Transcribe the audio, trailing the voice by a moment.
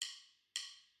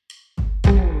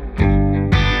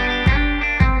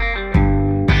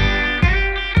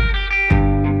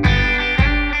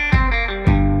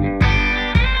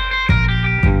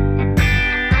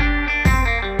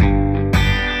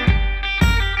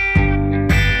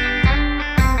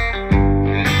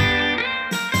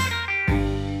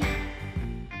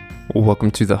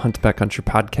Welcome to the Hunt Backcountry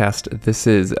podcast. This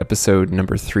is episode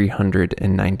number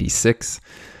 396.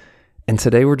 And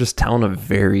today we're just telling a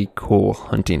very cool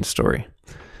hunting story.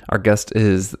 Our guest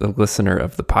is a listener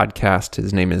of the podcast.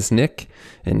 His name is Nick,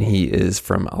 and he is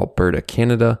from Alberta,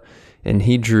 Canada. And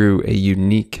he drew a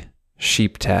unique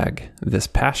sheep tag this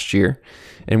past year.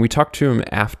 And we talked to him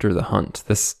after the hunt.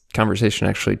 This conversation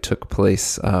actually took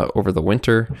place over the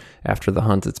winter after the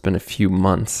hunt. It's been a few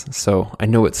months. So I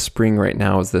know it's spring right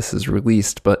now as this is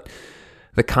released, but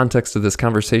the context of this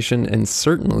conversation and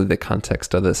certainly the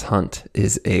context of this hunt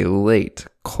is a late,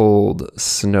 cold,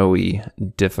 snowy,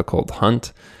 difficult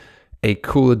hunt, a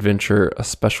cool adventure, a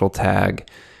special tag.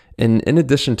 And in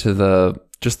addition to the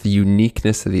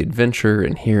uniqueness of the adventure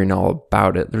and hearing all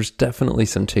about it, there's definitely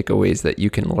some takeaways that you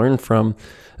can learn from,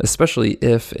 especially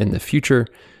if in the future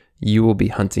you will be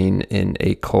hunting in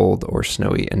a cold or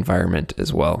snowy environment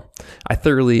as well. I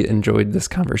thoroughly enjoyed this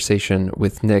conversation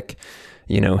with Nick.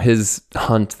 You know, his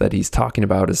hunt that he's talking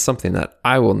about is something that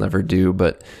I will never do,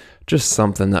 but just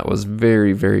something that was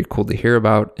very, very cool to hear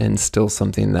about and still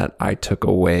something that I took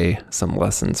away some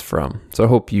lessons from. So I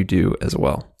hope you do as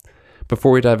well.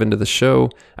 Before we dive into the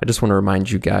show, I just want to remind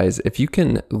you guys, if you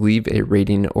can leave a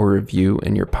rating or review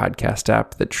in your podcast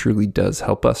app, that truly does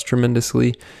help us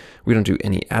tremendously. We don't do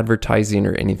any advertising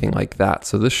or anything like that.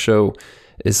 So this show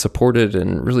is supported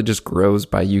and really just grows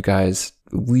by you guys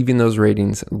leaving those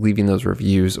ratings, leaving those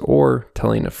reviews, or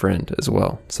telling a friend as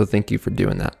well. So thank you for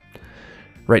doing that.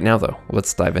 Right now, though,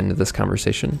 let's dive into this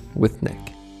conversation with Nick.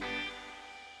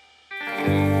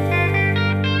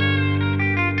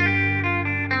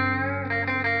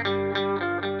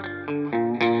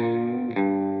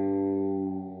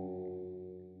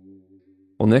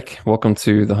 Well, Nick, welcome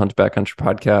to the Hunt Backcountry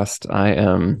podcast. I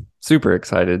am super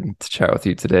excited to chat with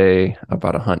you today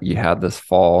about a hunt you had this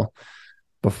fall.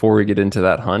 Before we get into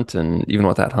that hunt and even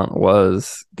what that hunt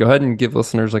was, go ahead and give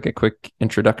listeners like a quick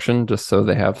introduction just so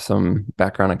they have some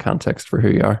background and context for who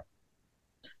you are.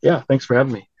 Yeah, thanks for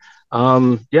having me.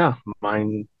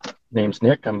 My name's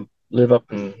Nick. I live up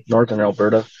in northern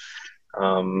Alberta.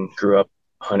 Grew up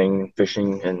hunting,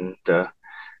 fishing, and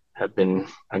have been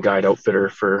a guide outfitter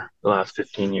for the last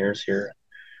 15 years here.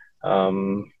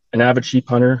 An avid sheep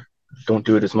hunter. Don't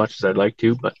do it as much as I'd like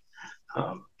to, but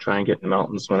try and get in the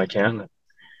mountains when I can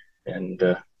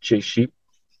and chase sheep.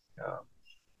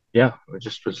 I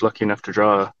just was lucky enough to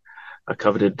draw a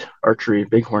coveted archery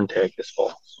bighorn tag this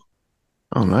fall.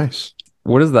 Oh, nice.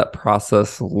 What does that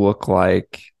process look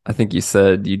like? I think you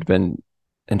said you'd been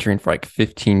entering for like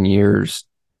 15 years.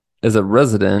 As a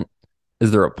resident,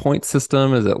 is there a point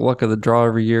system? Is it luck of the draw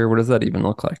every year? What does that even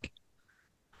look like?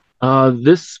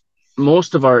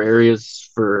 Most of our areas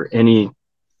for any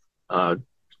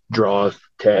draw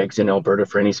tags in Alberta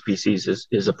for any species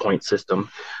is a point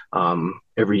system.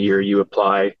 Every year you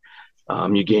apply,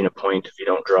 you gain a point if you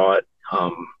don't draw it.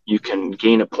 You can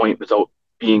gain a point without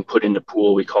being put in the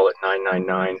pool. We call it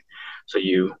 999. So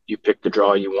you pick the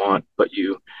draw you want, but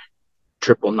you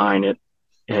 999 it,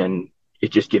 and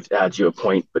it just adds you a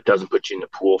point, but doesn't put you in the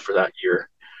pool for that year.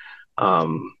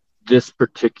 This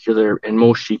particular, in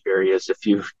most sheep areas, if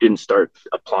you didn't start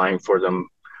applying for them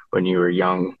when you were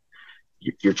young,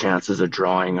 your chances of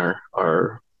drawing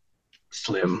are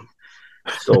slim.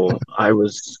 So I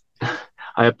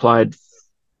applied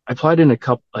in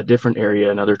a different area,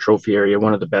 another trophy area,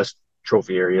 one of the best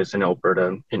trophy areas in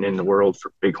Alberta and in the world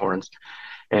for bighorns.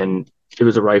 And it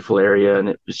was a rifle area, and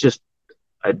it was just,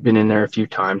 I'd been in there a few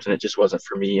times and it just wasn't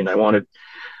for me. And I wanted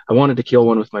to kill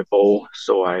one with my bow.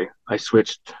 So I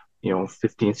switched,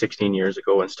 15, 16 years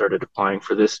ago and started applying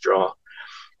for this draw.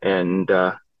 And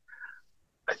I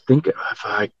think, if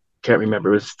I can't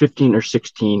remember, it was 15 or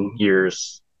 16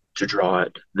 years to draw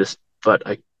it. But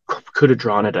I could have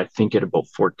drawn it, I think, at about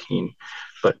 14.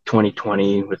 But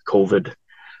 2020 with COVID,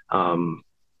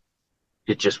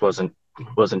 it just wasn't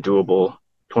doable.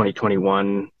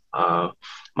 2021,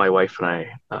 my wife and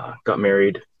I got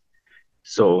married.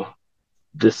 So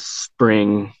this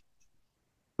spring,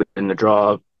 when the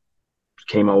draw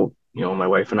came out, my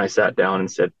wife and I sat down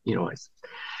and said, I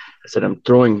said, I'm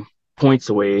throwing points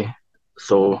away,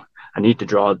 so I need to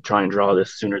try and draw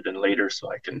this sooner than later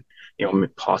so I can,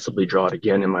 possibly draw it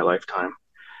again in my lifetime.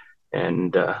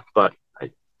 And but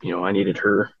I needed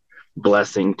her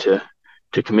blessing to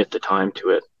commit the time to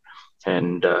it.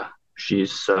 And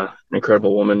she's an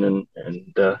incredible woman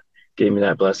and gave me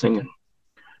that blessing. And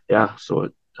so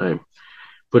I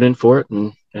put in for it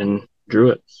and drew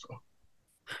it. So.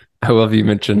 I love you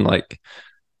mentioned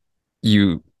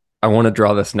I want to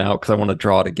draw this now because I want to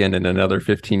draw it again in another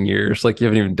 15 years. Like you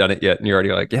haven't even done it yet. And you're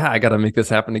already like, yeah, I got to make this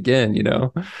happen again,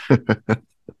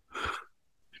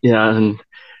 Yeah, and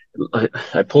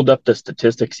I pulled up the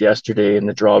statistics yesterday and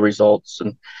the draw results,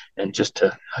 and just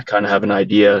to kind of have an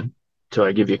idea, till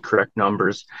I give you correct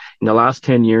numbers. In the last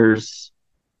 10 years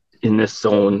in this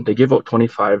zone, they give out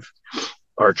 25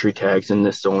 archery tags in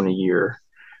this zone a year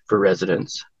for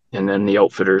residents. And then the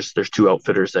outfitters, there's two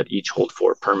outfitters that each hold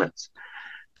four permits.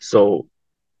 So,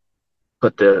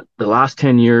 but the last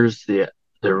 10 years, the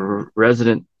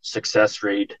resident success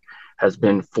rate has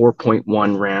been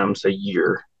 4.1 rams a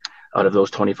year out of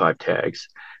those 25 tags.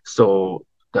 So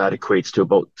that equates to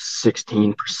about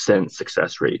 16%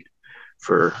 success rate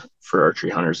for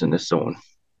archery hunters in this zone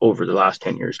over the last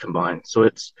 10 years combined. So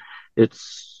it's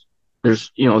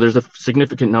there's a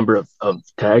significant number of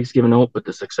tags given out, but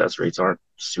the success rates aren't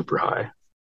super high.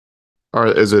 Or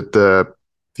is it the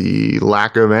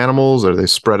lack of animals? Are they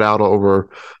spread out over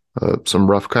some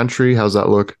rough country? How's that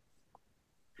look?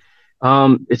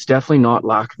 It's definitely not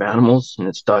lack of animals, and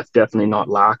it's definitely not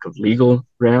lack of legal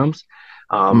rams.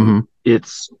 Mm-hmm.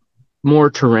 It's more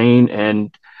terrain,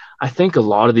 and I think a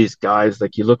lot of these guys,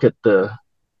 like you look at the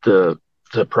the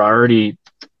priority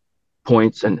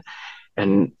points, and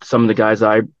some of the guys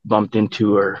I bumped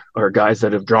into are guys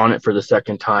that have drawn it for the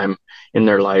second time in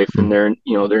their life, and they're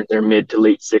mid to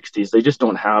late 60s. They just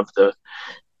don't have the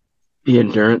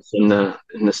endurance and the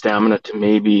stamina to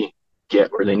maybe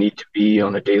get where they need to be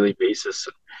on a daily basis.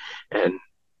 And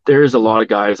there's a lot of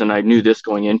guys, and I knew this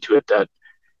going into it, that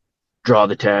draw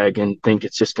the tag and think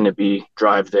it's just going to be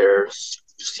drive there,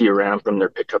 see a ram from their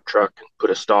pickup truck and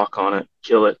put a stock on it,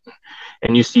 kill it.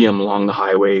 And you see them along the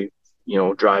highway,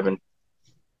 driving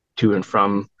to and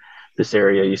from this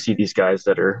area. You see these guys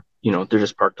that are, they're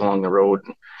just parked along the road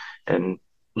and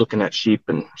looking at sheep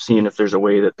and seeing if there's a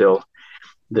way that they'll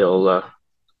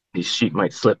these sheep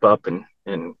might slip up and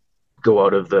go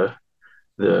out of the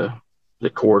the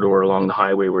corridor along the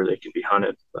highway where they can be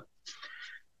hunted. But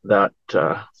that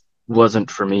wasn't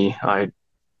for me. I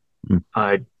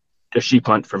a sheep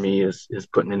hunt for me is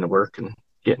putting in the work and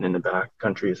getting in the back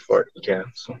country as far as you can.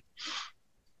 So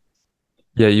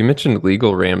Yeah, you mentioned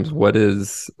legal rams. What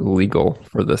is legal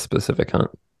for this specific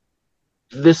hunt?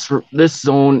 this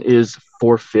zone is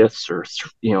 4/5, or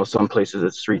some places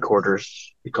it's 3/4.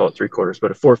 We call it 3/4,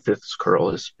 but a 4/5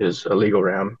 curl is a legal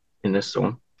ram in this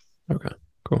zone. Okay,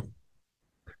 cool.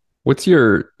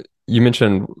 You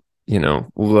mentioned,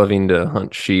 loving to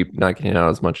hunt sheep, not getting out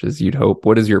as much as you'd hope.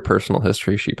 What is your personal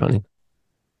history sheep hunting?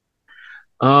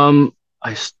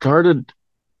 I started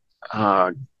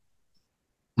uh,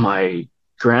 my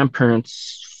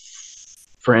grandparents'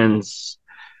 friends,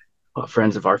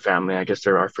 friends of our family. I guess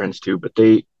they're our friends too, but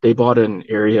they bought an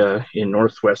area in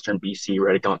northwestern BC,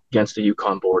 right against the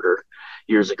Yukon border,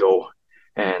 years ago,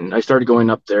 and I started going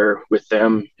up there with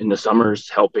them in the summers,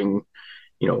 helping,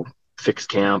 you know, fix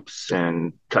camps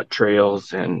and cut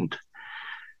trails, and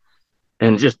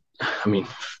just, I mean,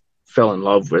 fell in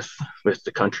love with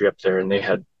the country up there, and they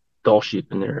had Dall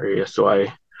sheep in their area. So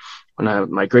when I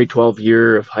my grade 12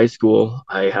 year of high school,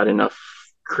 I had enough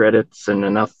credits and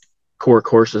enough core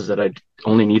courses that I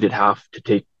only needed half to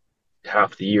take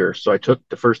half the year. So I took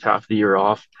the first half of the year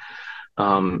off.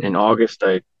 In August,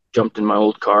 I jumped in my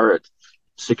old car at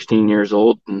 16 years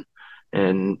old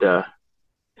and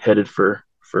headed for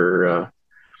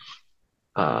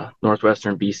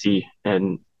northwestern BC,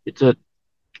 and it's a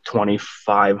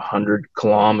 2,500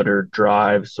 kilometer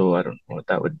drive. So I don't know what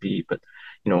that would be, but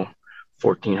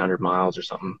 1,400 miles or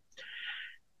something.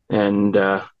 And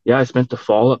yeah, I spent the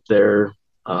fall up there,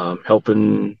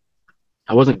 helping.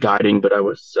 I wasn't guiding, but I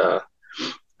was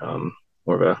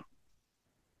more of a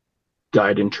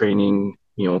guide in training,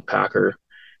 packer.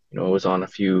 Was on a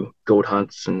few goat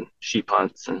hunts and sheep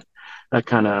hunts, and that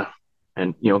kind of,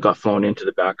 and got flown into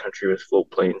the backcountry with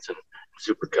float planes and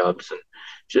super cubs, and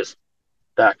just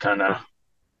that kind of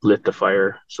lit the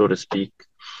fire, so to speak.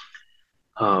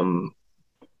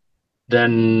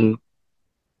 Then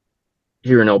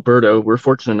here in Alberta, we're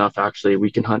fortunate enough, actually,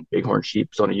 we can hunt bighorn sheep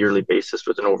on a yearly basis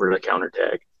with an over-the-counter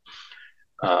tag.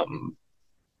 Um,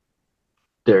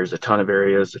 there's a ton of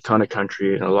areas, a ton of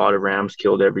country, and a lot of rams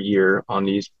killed every year on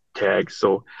these tags.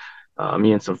 So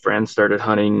me and some friends started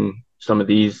hunting some of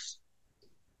these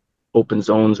open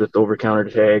zones with over-counter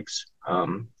tags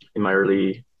in my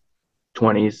early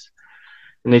 20s.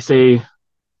 And they say,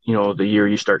 the year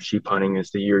you start sheep hunting is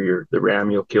the year the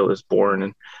ram you'll kill is born.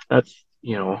 And that's,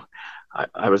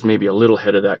 I was maybe a little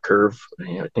ahead of that curve.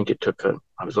 I think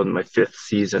I was on my 5th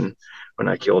season when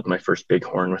I killed my first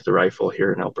bighorn with the rifle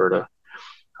here in Alberta.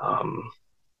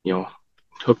 You know,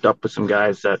 hooked up with some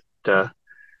guys that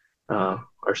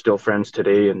are still friends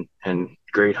today, and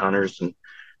great hunters,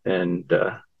 and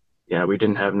yeah, we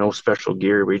didn't have no special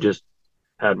gear. We just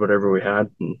had whatever we had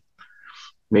and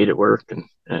made it work.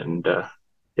 And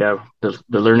yeah, the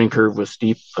learning curve was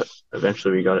steep, but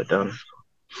eventually we got it done.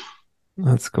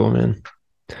 That's cool, man.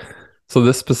 So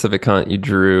this specific hunt you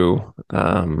drew,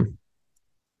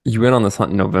 you went on this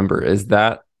hunt in November.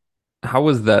 How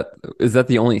was that? Is that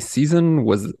the only season?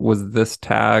 Was this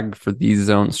tag for these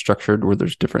zones structured where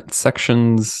there's different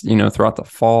sections, throughout the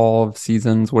fall of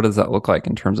seasons? What does that look like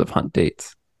in terms of hunt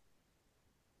dates?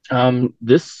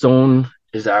 This zone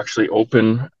is actually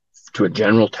open to a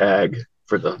general tag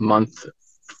for the month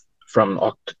from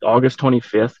August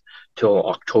 25th till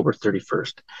October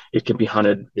 31st. It can be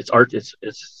hunted.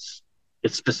 It's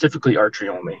specifically archery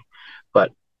only,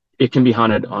 but it can be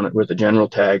hunted on it with a general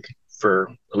tag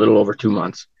for a little over 2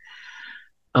 months.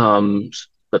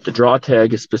 But the draw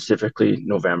tag is specifically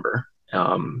November.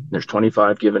 There's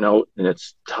 25 given out, and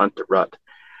it's to hunt the rut.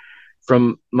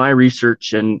 From my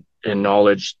research and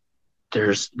knowledge, there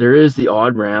is the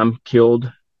odd ram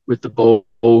killed with the bow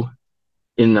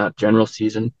in that general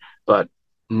season, but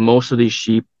most of these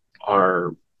sheep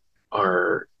are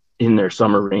in their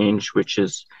summer range, which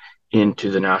is into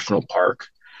the national park,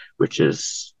 which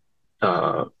is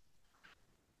not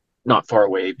far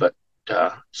away. But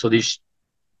so this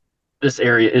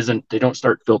area isn't. They don't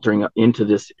start filtering up into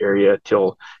this area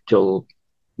till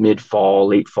mid fall,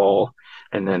 late fall,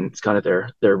 and then it's kind of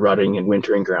their rutting and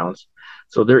wintering grounds.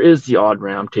 So there is the odd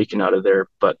ram taken out of there,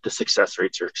 but the success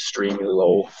rates are extremely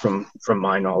low from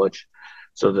my knowledge.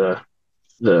 So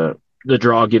the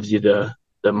draw gives you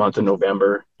the month of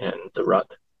November and the rut,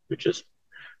 which is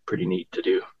pretty neat to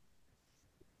do.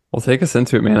 Well, take us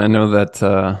into it, man. I know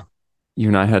that you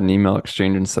and I had an email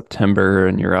exchange in September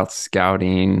and you're out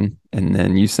scouting, and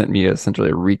then you sent me essentially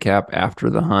a recap after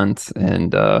the hunt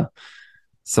and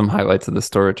some highlights of the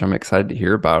story, which I'm excited to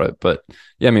hear about it. But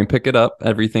yeah, I mean, pick it up,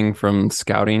 everything from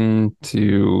scouting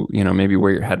to, maybe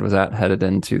where your head was at headed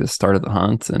into the start of the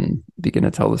hunt, and begin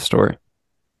to tell the story.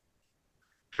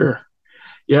 Sure.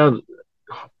 Yeah.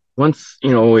 Once,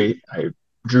 I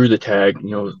drew the tag,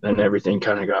 then everything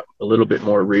kind of got a little bit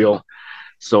more real.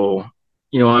 So,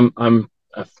 I'm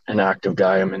an active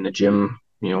guy. I'm in the gym,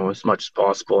 as much as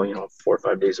possible, 4 or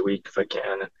 5 days a week if I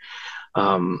can.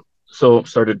 So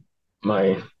started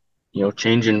my,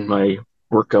 changing my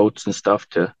workouts and stuff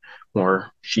to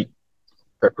more sheep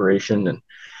preparation. And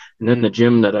then the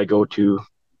gym that I go to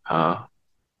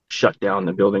shut down.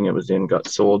 The building it was in got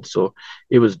sold. So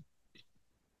it was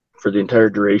for the entire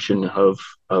duration of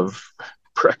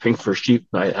prepping for sheep.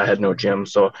 I had no gym.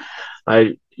 So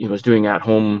I was doing at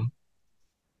home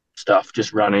stuff,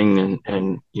 just running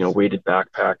and weighted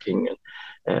backpacking.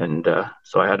 And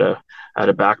so I had a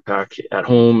backpack at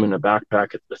home and a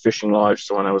backpack at the fishing lodge.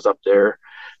 So when I was up there,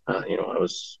 I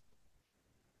was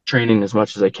training as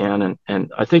much as I can.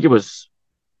 And I think it was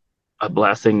a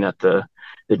blessing that the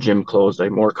gym closed. I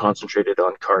more concentrated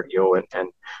on cardio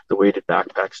and the weighted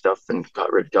backpack stuff and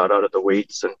got out of the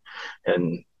weights.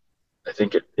 And I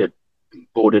think it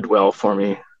boded well for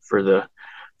me for the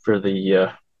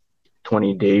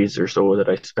 20 days or so that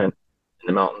I spent in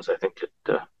the mountains. I think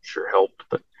it sure helped.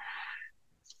 But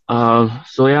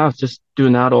so yeah, just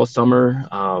doing that all summer,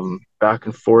 back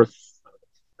and forth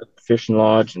at the fishing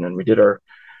lodge. And then we did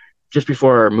just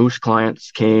before our moose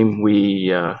clients came,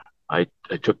 I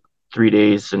took 3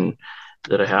 days and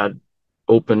that I had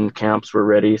open camps were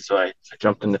ready. So I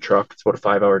jumped in the truck. It's about a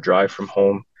 5-hour drive from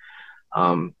home.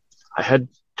 I had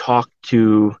talked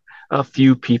to a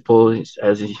few people,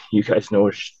 as you guys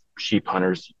know, sheep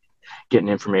hunters. Getting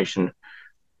information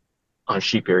on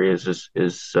sheep areas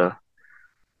is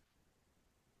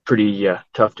pretty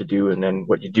tough to do. And then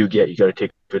what you do get, you got to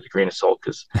take it with a grain of salt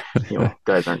because,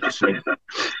 guys aren't just going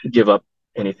to give up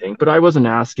anything. But I wasn't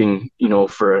asking,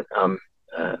 for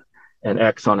an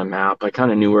X on a map. I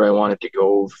kind of knew where I wanted to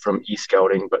go from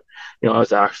e-scouting, but, I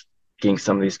was asking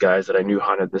some of these guys that I knew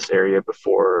hunted this area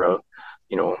before,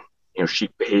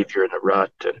 sheep behavior in the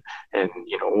rut and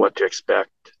what to expect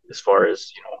as far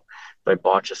as, if I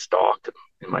botch a stalk,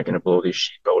 am I going to blow these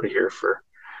sheep out of here for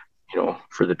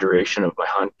the duration of my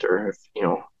hunt, or if,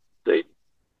 they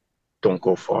don't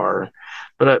go far.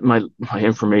 But my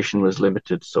information was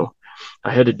limited. So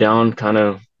I headed down kind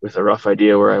of with a rough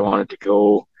idea where I wanted to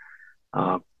go,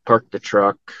 parked the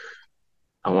truck.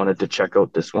 I wanted to check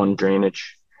out this one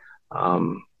drainage,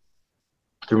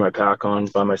 threw my pack on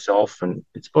by myself, and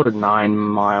it's about a 9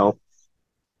 mile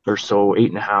or so,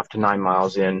 8.5 to 9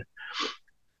 miles in.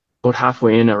 About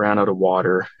halfway in, I ran out of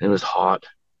water. It was hot.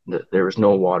 There was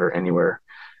no water anywhere.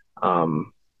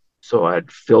 So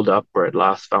I'd filled up where I'd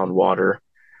last found water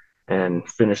and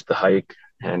finished the hike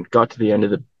and got to the end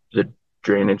of the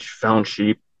drainage, found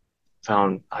sheep,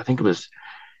 found, I think it was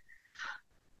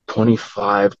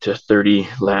 25 to 30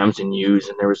 lambs and ewes,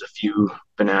 and there was a few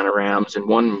banana rams and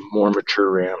one more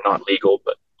mature ram, not legal,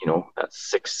 but that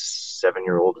 6, 7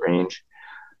 year old range.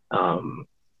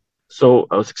 So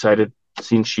I was excited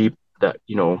seeing sheep that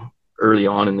early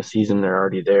on in the season they're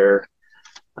already there,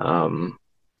 but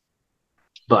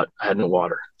I had no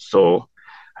water, so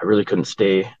I really couldn't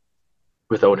stay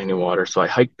without any water. So I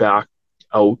hiked back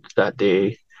out that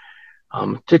day.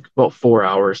 It took about 4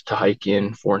 hours to hike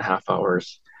in, 4.5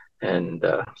 hours. And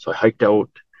so I hiked out.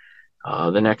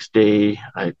 The next day,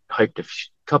 I hiked a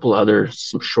couple other,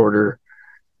 some shorter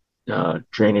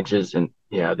drainages. And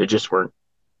yeah, they just weren't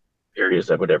areas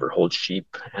that would ever hold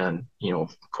sheep, and,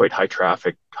 quite high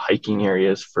traffic hiking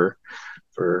areas for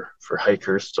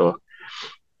hikers. So,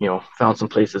 found some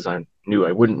places I knew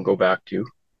I wouldn't go back to.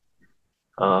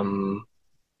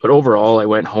 But overall, I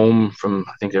went home from,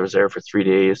 I think I was there for 3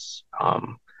 days.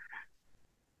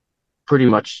 Pretty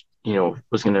much,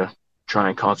 was going to try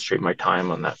and concentrate my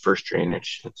time on that first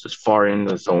drainage. It's as far in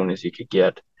the zone as you could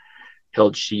get.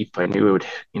 Held sheep. I knew it would,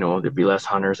 there'd be less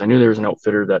hunters. I knew there was an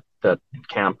outfitter that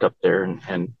camped up there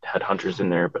and had hunters in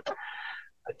there, but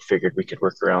I figured we could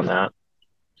work around that.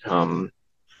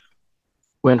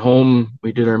 Went home.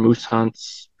 We did our moose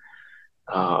hunts.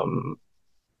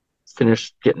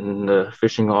 Finished getting the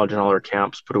fishing lodge and all our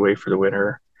camps put away for the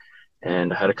winter.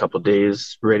 And I had a couple of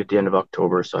days right at the end of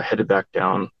October. So I headed back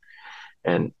down,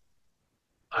 and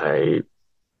I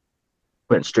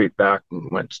went straight back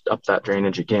and went up that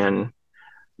drainage again.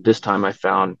 This time I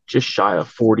found just shy of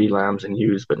 40 lambs and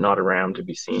ewes, but not a ram to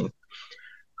be seen.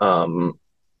 But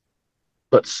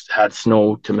had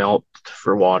snow to melt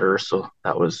for water, so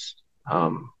that was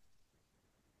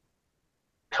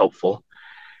helpful.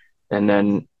 And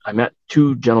then I met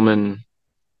two gentlemen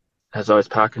as I was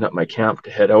packing up my camp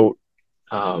to head out.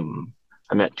 I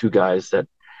met two guys that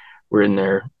were in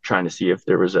there trying to see if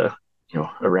there was a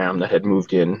ram that had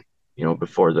moved in,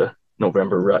 before the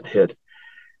November rut hit.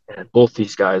 And both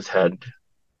these guys had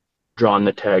drawn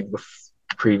the tag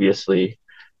previously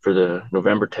for the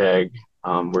November tag,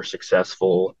 were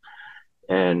successful.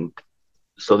 And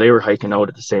so they were hiking out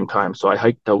at the same time. So I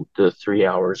hiked out the 3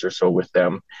 hours or so with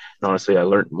them. And honestly, I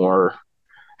learned more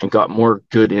and got more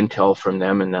good intel from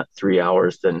them in that 3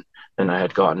 hours than I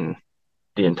had gotten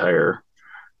the entire,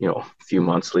 few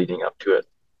months leading up to it.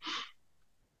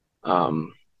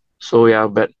 So yeah,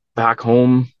 but back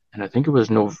home, and I think it was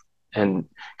and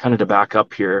kind of to back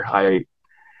up here, when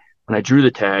I drew the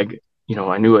tag,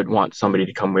 I knew I'd want somebody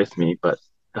to come with me, but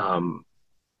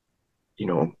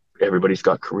everybody's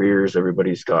got careers,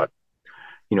 everybody's got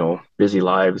busy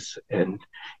lives, and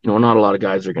not a lot of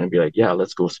guys are going to be like, yeah,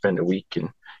 let's go spend a week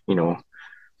in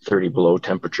 30 below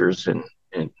temperatures and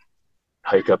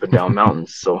hike up and down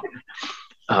mountains. So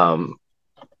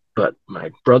but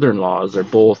my brother-in-laws are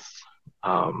both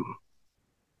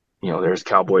there's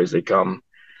cowboys. They come,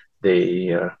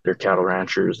 they're cattle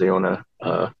ranchers, they own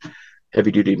a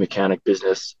heavy duty mechanic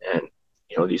business, and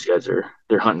these guys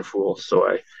they're hunting fools.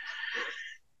 So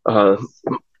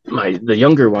the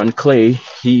younger one, Clay,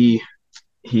 he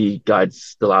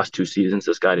guides the last 2 seasons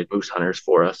as guided moose hunters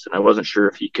for us, and I wasn't sure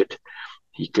if he could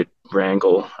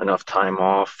wrangle enough time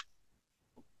off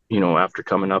after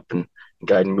coming up and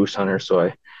guiding moose hunters. So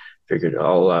I figured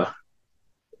I'll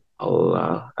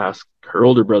ask her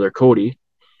older brother, Cody.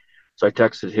 So I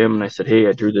texted him and I said, hey,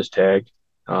 I drew this tag.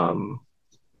 I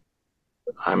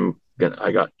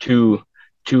got two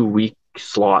week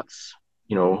slots,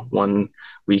 1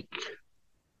 week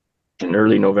in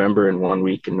early November and 1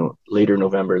 week in later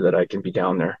November that I can be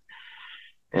down there.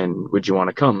 And would you want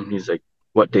to come? He's like,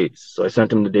 what dates? So I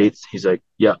sent him the dates. He's like,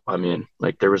 yeah, I'm in.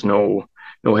 Like, there was no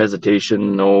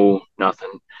hesitation, no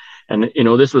nothing. And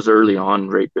this was early on,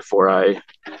 right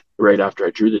after I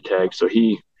drew the tag. So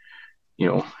he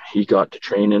got to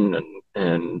training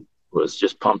and was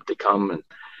just pumped to come. And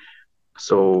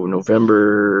so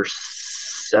November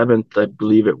 7th, I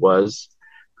believe it was,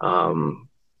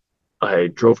 I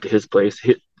drove to his place.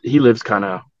 He lives kind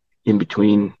of in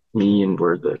between me and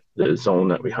where the zone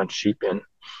that we hunt sheep in.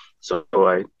 So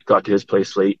I got to his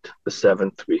place late, the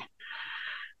 7th. We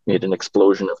made an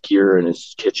explosion of gear in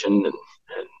his kitchen and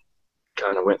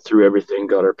kind of went through everything,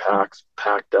 got our packs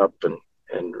packed up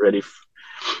and ready.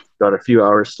 Got a few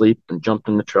hours sleep and jumped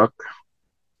in the truck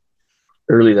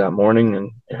early that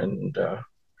morning and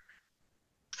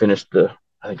finished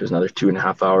I think it was another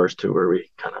 2.5 hours to where we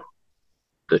kind of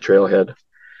the trailhead.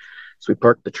 So we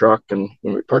parked the truck, and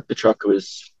when we parked the truck, it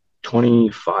was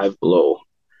 25 below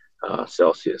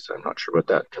Celsius. I'm not sure what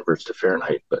that converts to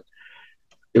Fahrenheit, but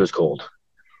it was cold.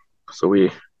 So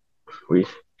we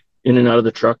in and out of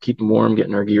the truck, keeping warm,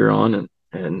 getting our gear on,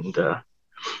 and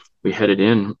we headed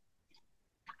in.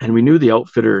 And we knew the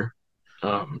outfitter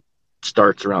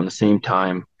starts around the same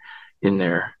time in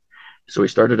there. So we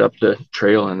started up the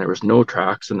trail, and there was no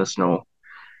tracks in the snow.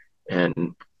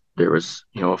 And there was,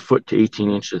 a foot to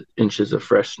 18 inches of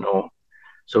fresh snow.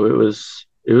 So it was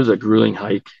a grueling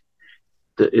hike.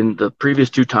 In the previous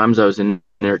 2 times I was in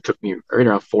there, it took me right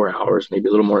around 4 hours, maybe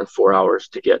a little more than 4 hours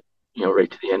to get,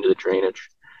 right to the end of the drainage.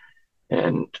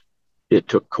 And it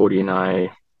took Cody and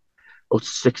I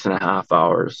 6.5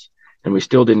 hours, and we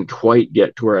still didn't quite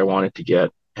get to where I wanted to get,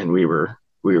 and we were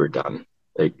done.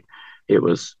 Like, it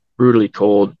was brutally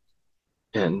cold,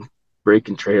 and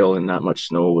breaking trail in that much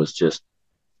snow was just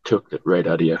took it right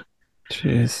out of you.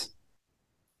 Jeez.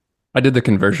 I did the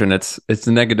conversion. It's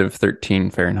negative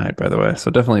 13 Fahrenheit, by the way, so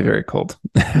definitely very cold.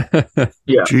 Yeah.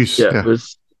 Jeez, yeah, yeah.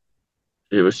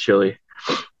 It was chilly,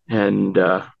 and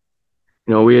I'd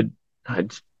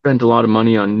spent a lot of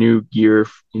money on new gear,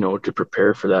 to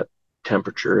prepare for that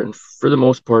temperature, and for the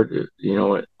most part,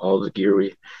 all the gear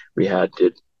we had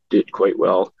did quite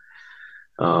well.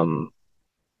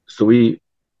 So we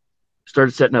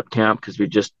started setting up camp because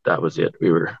that was it.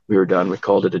 We were done. We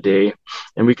called it a day,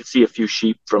 and we could see a few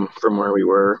sheep from where we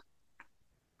were.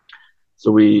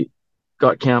 So we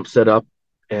got camp set up,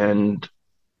 and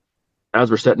as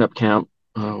we're setting up camp,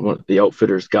 the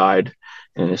outfitter's guide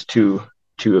and his two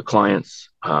clients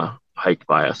hiked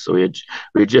by us. So we had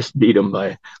just beat him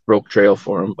broke trail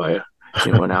for him by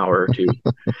an hour or two,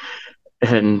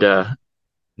 and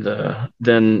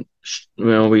then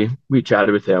we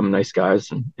chatted with them, nice guys,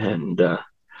 and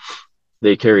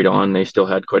they carried on. They still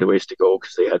had quite a ways to go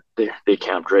because they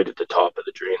camped right at the top of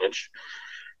the drainage,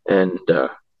 and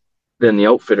then the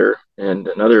outfitter and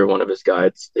another one of his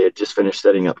guides, they had just finished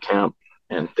setting up camp,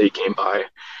 and they came by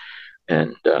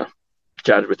and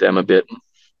chatted with them a bit.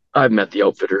 I've met the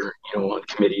outfitter, on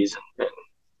committees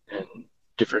and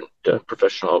different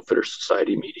professional outfitter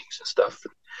society meetings and stuff.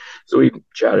 So we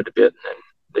chatted a bit, and then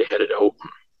they headed out.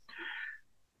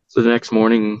 So the next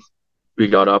morning we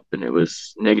got up, and it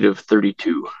was negative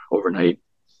 32 overnight.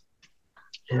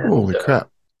 And, holy crap.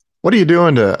 What are you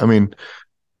doing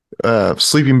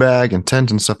sleeping bag and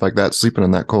tent and stuff like that, sleeping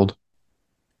in that cold?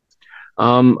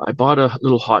 I bought a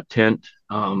little hot tent.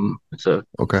 It's a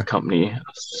company, a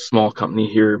small company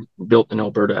here, built in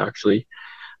Alberta, actually,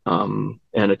 and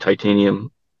a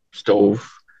titanium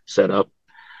stove set up.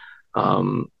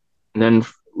 And then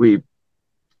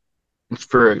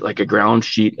for like a ground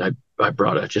sheet, I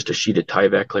brought just a sheet of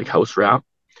Tyvek, like house wrap.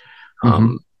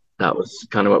 That was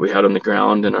kind of what we had on the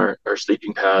ground, and our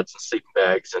sleeping pads and sleeping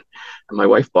bags. And my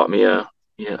wife bought me a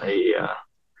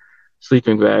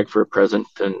sleeping bag for a present,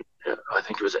 and I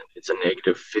think it's a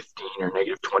negative 15 or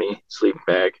negative 20 sleeping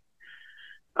bag.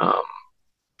 So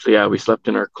yeah, we slept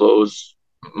in our clothes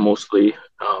mostly,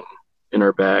 in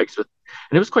our bags, and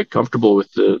it was quite comfortable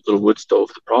with the little wood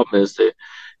stove. The problem is that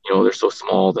they're so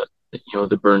small that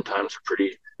the burn times are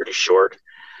pretty short.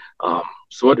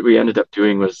 So what we ended up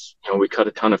doing was, we cut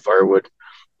a ton of firewood.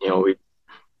 We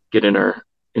get in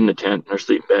the tent in our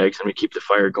sleeping bags, and we keep the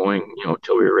fire going,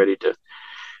 till we were ready to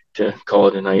call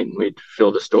it a night. And we'd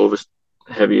fill the stove as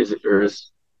heavy as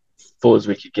full as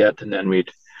we could get, and then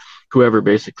whoever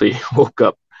basically woke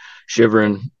up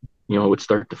shivering, would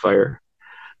start the fire.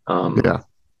 And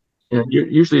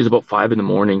usually it's about 5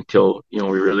 a.m. till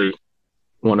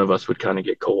one of us would kind of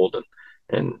get cold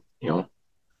and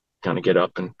kind of get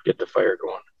up and get the fire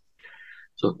going.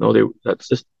 So no,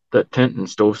 that tent and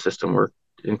stove system worked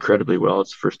incredibly well.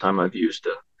 It's the first time I've used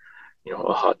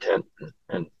a hot tent,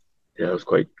 and yeah, I was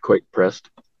quite impressed.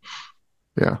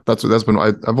 Yeah, that's been.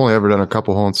 I've only ever done a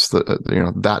couple hunts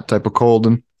that type of cold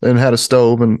and had a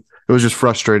stove, and it was just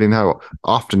frustrating how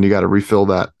often you got to refill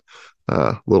that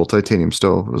little titanium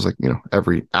stove. It was like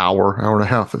every hour and a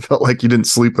half. It felt like you didn't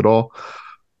sleep at all.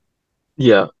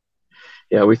 Yeah,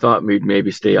 we thought we'd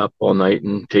maybe stay up all night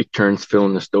and take turns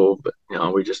filling the stove, but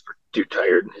we just were too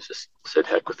tired, and just said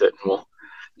heck with it, and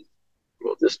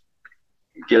we'll just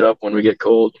get up when we get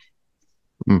cold.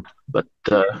 But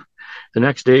the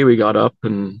next day we got up,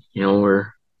 and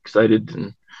we're excited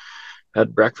and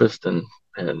had breakfast and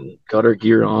got our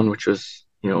gear on, which was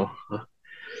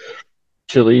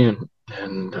chilly, and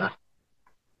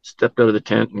stepped out of the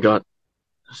tent and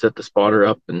set the spotter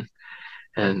up, and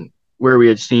where we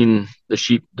had seen the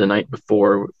sheep the night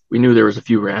before, we knew there was a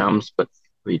few rams, but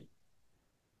we'd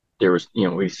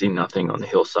seen nothing on the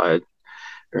hillside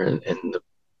or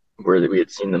where we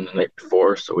had seen them the night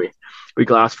before. So we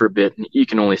glassed for a bit, and you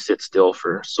can only sit still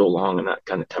for so long in that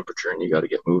kind of temperature, and you got to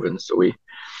get moving. So we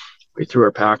threw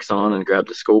our packs on and grabbed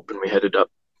the scope, and we headed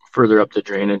up further up the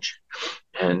drainage,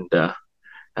 and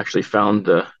actually found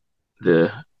the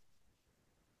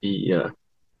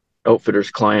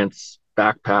outfitters clients'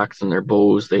 backpacks and their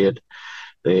bows. They had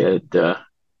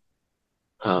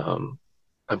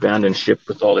abandoned ship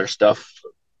with all their stuff,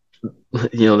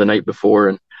 the night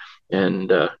before,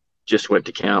 and just went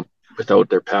to camp without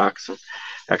their packs, and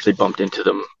actually bumped into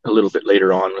them a little bit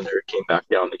later on when they came back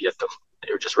down to get them.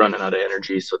 They were just running out of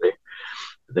energy, so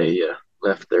they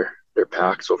left their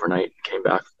packs overnight and came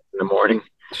back in the morning.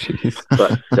 Jeez.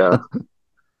 But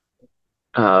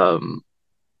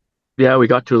yeah, we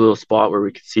got to a little spot where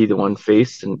we could see the one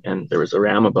face, and there was a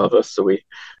ram above us, so we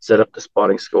set up the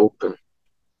spotting scope, and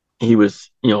he was,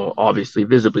 obviously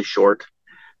visibly short,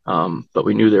 but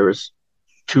we knew there was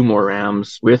two more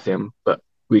rams with him, but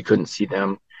we couldn't see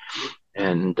them.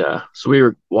 And so we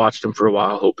watched them for a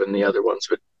while, hoping the other ones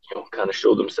would, kind of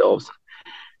show themselves.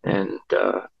 And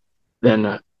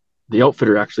then the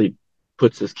outfitter actually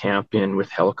puts his camp in with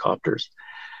helicopters.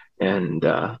 And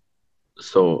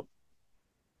so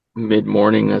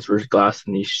mid-morning, as we're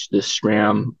glassing this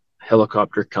ram,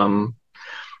 helicopter come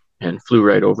and flew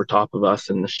right over top of us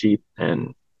and the sheep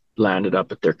and landed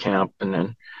up at their camp, and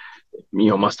then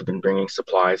must have been bringing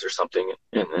supplies or something,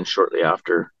 and then shortly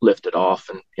after lifted off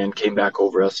and came back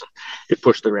over us. It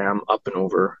pushed the ram up and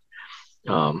over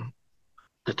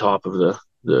the top of the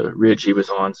ridge he was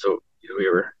on, so we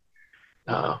were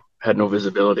had no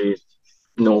visibility,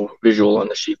 no visual on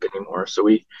the sheep anymore. So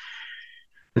the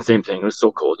same thing, it was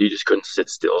so cold you just couldn't sit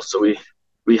still, so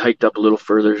we hiked up a little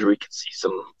further so we could see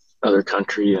some other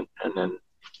country, and then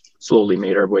slowly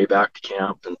made our way back to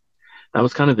camp. And that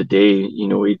was kind of the day.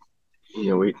 We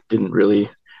didn't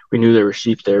really, we knew there were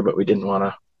sheep there, but we didn't want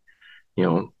to,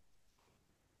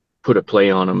 put a play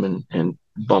on them and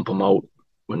bump them out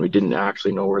when we didn't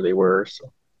actually know where they were.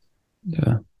 So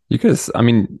Yeah. You guys, I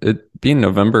mean, it being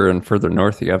November and further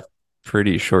north, you have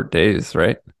pretty short days,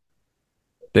 right?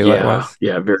 Daylight wise?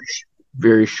 Yeah, very,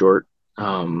 very short.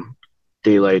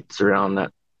 Daylight's around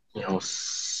that,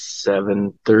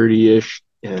 7:30-ish,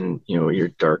 and, you're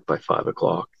dark by 5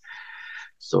 o'clock.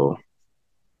 So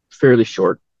fairly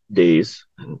short days,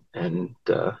 and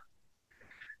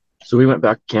so we went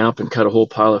back to camp and cut a whole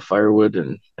pile of firewood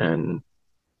and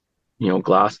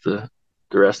glassed the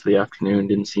rest of the afternoon.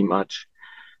 Didn't see much.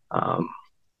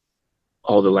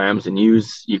 All the lambs and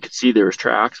ewes, you could see there was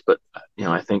tracks, but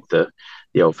I think the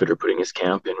outfitter putting his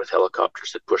camp in with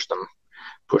helicopters had pushed them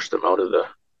out of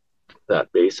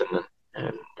that basin,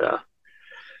 and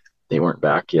they weren't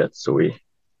back yet. So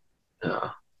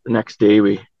the next day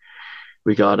we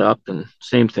got up, and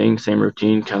same thing, same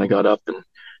routine, kind of got up,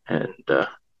 and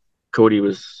Cody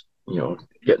was,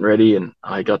 getting ready, and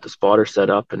I got the spotter set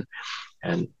up,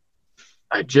 and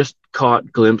I just caught a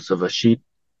glimpse of a sheep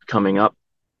coming up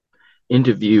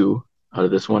into view out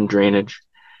of this one drainage,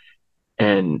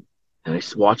 and I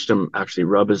watched him actually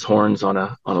rub his horns on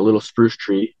a little spruce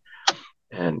tree,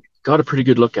 and got a pretty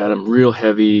good look at him. Real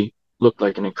heavy, looked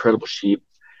like an incredible sheep,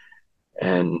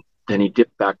 and then he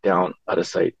dipped back down out of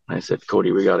sight. And I said,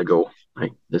 Cody, we got to go. I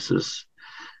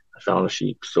found a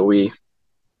sheep. So we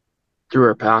threw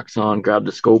our packs on, grabbed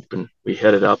the scope, and we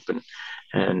headed up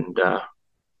and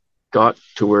got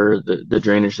to where the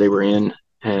drainage they were in,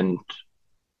 and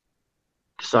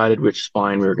decided which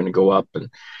spine we were going to go up.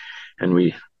 And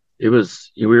we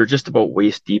were just about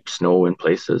waist deep snow in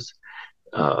places,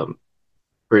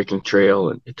 breaking trail.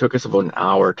 And it took us about an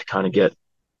hour to kind of get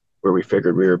where we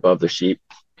figured we were above the sheep.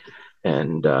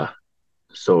 And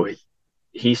so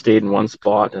he stayed in one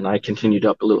spot, and I continued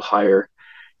up a little higher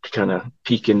to kind of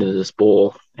peek into this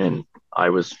bowl, and I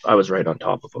was right on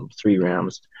top of them, 3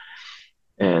 rams.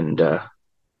 And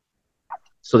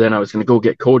so then I was going to go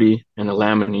get Cody, and a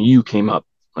lamb and a ewe came up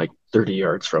like 30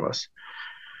 yards from us.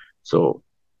 So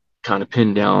kind of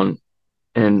pinned down,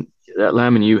 and that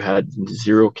lamb and ewe had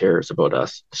zero cares about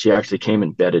us. She actually came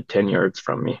and bedded 10 yards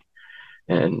from me,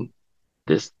 and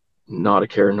this, not a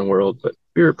care in the world, but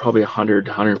we were probably 100,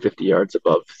 150 yards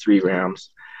above 3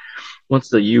 rams. Once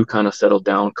the ewe kind of settled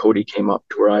down, Cody came up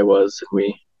to where I was, and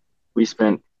we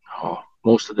spent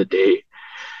most of the day.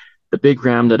 The big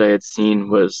ram that I had seen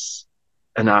was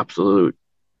an absolute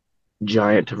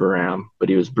giant of a ram, but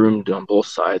he was broomed on both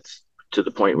sides to the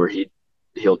point where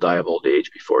he'll die of old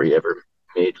age before he ever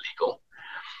made legal.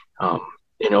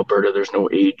 In Alberta, there's no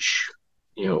age,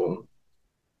 you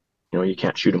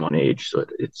can't shoot him on age, so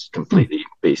it's completely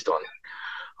based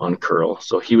on curl.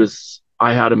 So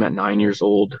I had him at 9 years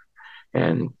old,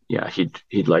 and yeah,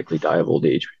 he'd likely die of old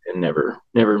age and never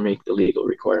make the legal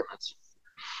requirements.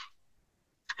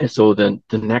 And so then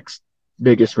the next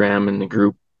biggest ram in the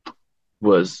group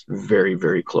was very,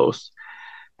 very close,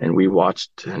 and we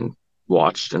watched and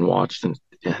watched and watched and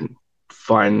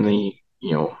finally,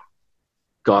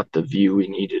 got the view we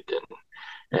needed,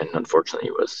 and unfortunately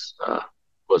it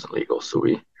wasn't legal. So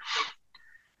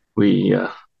we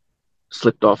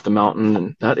slipped off the mountain,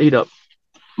 and that ate up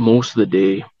most of the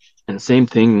day. And same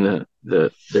thing,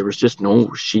 there was just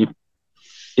no sheep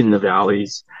in the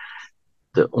valleys.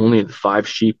 Only the 5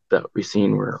 sheep that we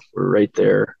seen were right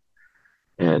there.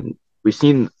 And we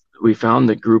found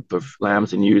the group of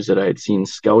lambs and ewes that I had seen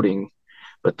scouting,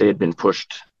 but they had been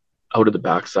pushed out of the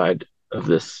backside of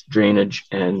this drainage,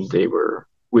 and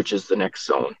which is the next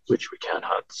zone, which we can't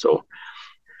hunt. So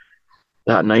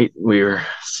that night we were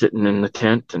sitting in the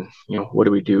tent, and what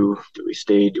do we do? Do we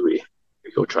stay? Do we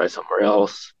go try somewhere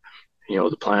else?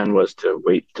 The plan was to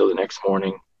wait till the next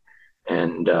morning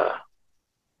and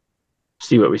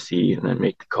see what we see, and then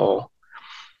make the call.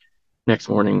 Next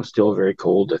morning, still very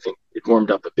cold. I think it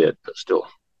warmed up a bit, but still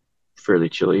fairly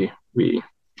chilly. We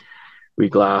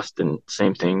glassed, and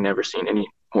same thing. Never seen any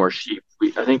more sheep.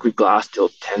 I think we glassed till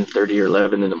 10:30 or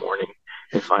 11 in the morning,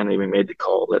 and finally we made the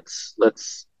call.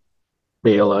 Let's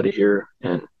bail out of here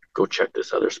and go check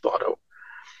this other spot out.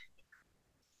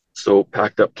 So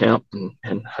packed up camp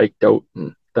and hiked out,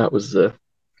 and that was it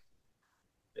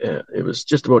was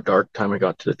just about dark time we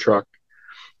got to the truck.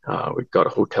 We got a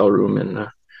hotel room in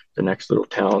the next little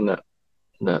town that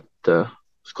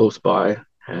was close by,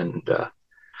 and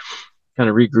kind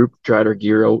of regrouped, dried our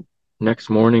gear out. Next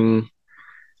morning,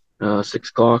 6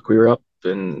 o'clock, we were up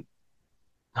and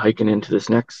hiking into this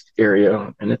next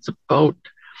area, and it's about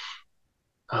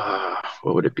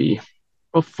what would it be?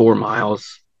 About 4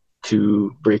 miles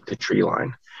to break the tree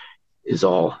line is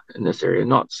all in this area.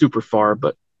 Not super far,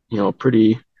 but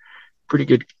pretty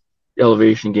good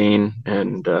elevation gain,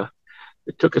 and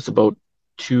it took us about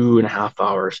 2.5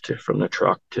 hours from the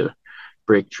truck to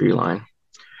break tree line.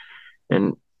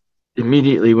 And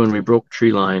immediately when we broke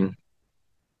tree line,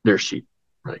 there's sheep,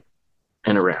 right,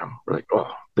 and a ram. We're like,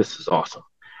 oh, this is awesome.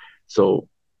 So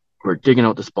we're digging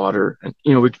out the spotter, and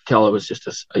we could tell it was just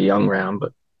a young ram,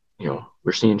 but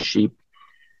we're seeing sheep.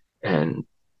 And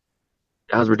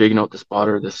as we're digging out the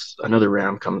spotter, another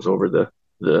ram comes over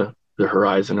the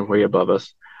horizon and way above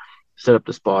us. Set up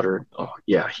the spotter. Oh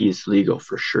yeah, he's legal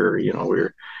for sure.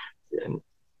 And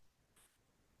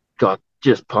got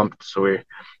just pumped.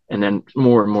 And then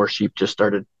more and more sheep just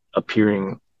started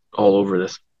appearing all over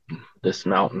this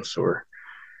mountain. So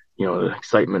the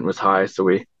excitement was high. So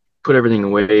we put everything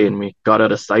away, and we got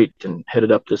out of sight and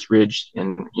headed up this ridge,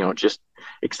 and just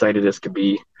excited as could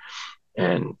be,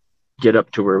 and get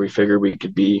up to where we figured we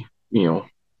could be,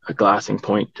 a glassing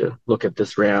point to look at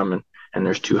this ram, and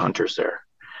there's 2 hunters there.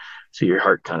 So your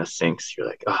heart kind of sinks. You're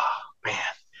like, oh man.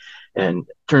 And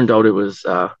it turned out it was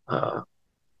a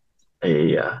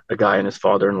guy and his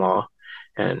father-in-law,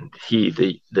 and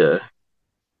the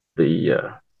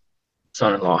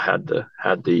son-in-law had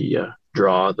the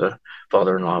draw. The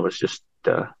father-in-law was just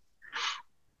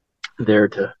there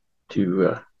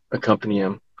to accompany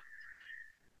him.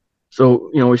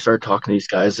 So we started talking to these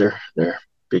guys. They're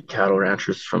big cattle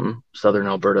ranchers from southern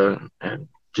Alberta, and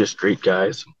just great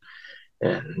guys.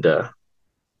 And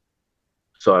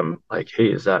so I'm like,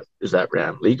 hey, is that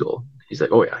ram legal? He's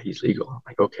like, oh yeah, he's legal. I'm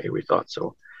like, okay, we thought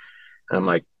so. And I'm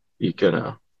like, you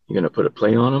gonna put a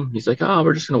play on him? He's like, oh,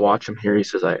 we're just gonna watch him here. He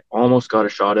says, I almost got a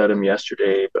shot at him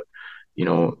yesterday, but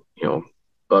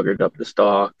buggered up the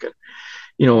stock,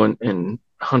 and and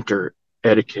hunter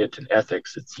etiquette and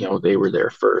ethics. It's they were there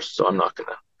first, so I'm not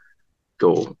gonna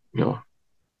go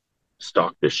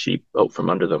stalk this sheep out from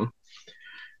under them.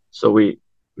 So we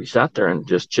sat there and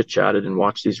just chit-chatted and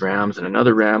watched these rams, and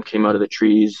another ram came out of the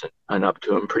trees and up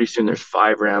to him. Pretty soon there's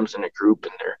 5 rams in a group,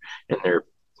 and they're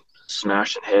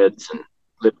smashing heads and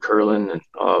lip curling, and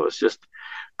it was just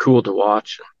cool to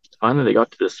watch. Finally they got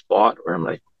to this spot where I'm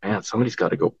like, man, somebody's got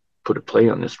to go put a play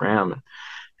on this ram.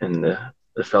 And the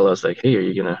fella's like, hey, are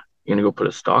you gonna go put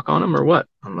a stalk on him or what?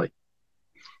 I'm like,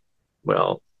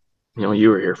 well, you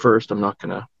were here first. I'm not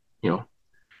gonna,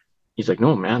 He's like,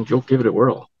 no, man, you'll give it a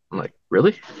whirl. I'm like,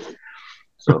 really?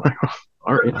 So I'm like, oh,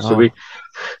 all right. Wow. So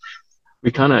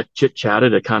we kind of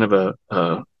chit-chatted a kind of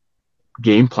a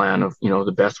game plan of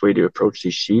the best way to approach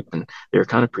these sheep, and they were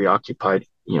kind of preoccupied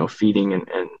feeding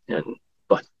and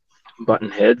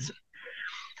button heads.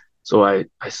 So I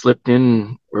slipped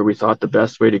in where we thought the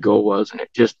best way to go was, and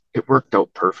it worked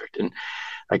out perfect. And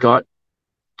I got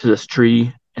to this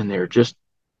tree, and they're just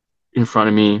in front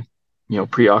of me,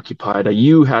 preoccupied.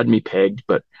 You had me pegged,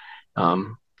 but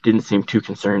didn't seem too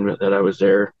concerned that I was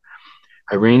there.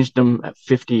 I ranged them at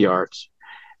 50 yards,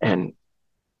 and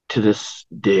to this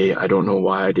day, I don't know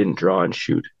why I didn't draw and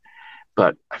shoot,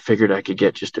 but I figured I could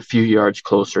get just a few yards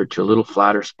closer to a little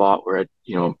flatter spot where I'd,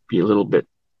 be a little bit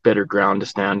better ground to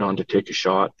stand on to take a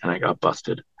shot. And I got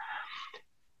busted.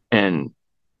 And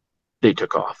they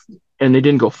took off. And they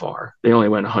didn't go far. They only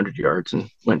went 100 yards and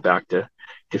went back to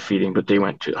feeding, but they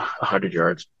went to 100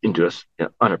 yards into an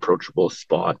unapproachable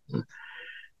spot.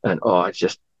 And I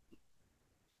just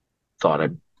thought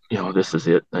this is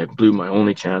it. I blew my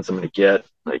only chance I'm going to get.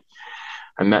 Like,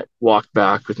 walked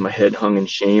back with my head hung in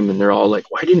shame, and they're all like,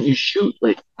 "Why didn't you shoot?"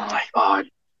 Like, I'm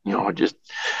like, just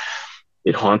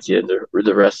it haunts you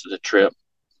the rest of the trip.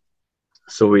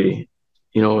 So we,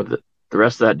 the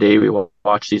rest of that day, we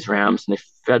watched these rams, and they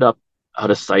fed up out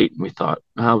of sight. And we thought,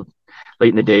 late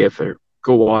in the day, if I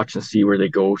go watch and see where they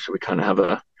go, so we kind of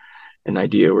have an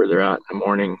idea where they're at in the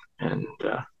morning. And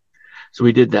so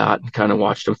we did that and kind of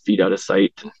watched them feed out of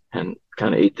sight and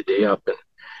kind of ate the day up.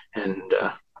 And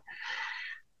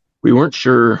we weren't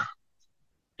sure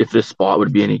if this spot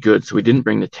would be any good, so we didn't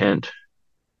bring the tent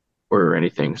or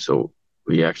anything. So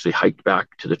we actually hiked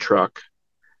back to the truck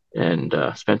and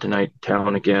spent the night in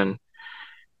town again.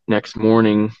 Next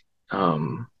morning,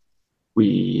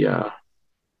 we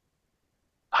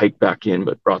hiked back in,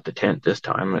 but brought the tent this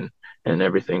time and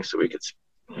everything, so we could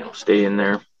stay in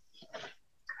there.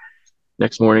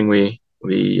 Next morning, we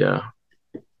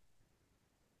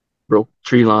broke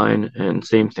tree line, and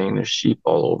same thing. There's sheep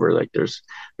all over. Like there's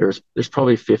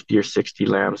probably 50 or 60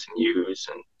 lambs and ewes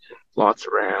and lots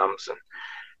of rams,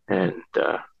 and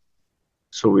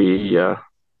so we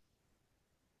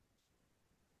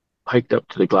hiked up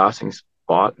to the glassing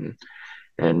spot,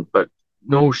 but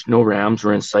no rams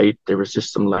were in sight. There was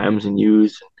just some lambs and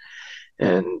ewes,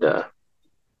 and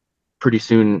pretty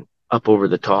soon up over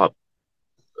the top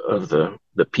of the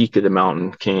peak of the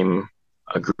mountain came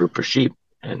a group of sheep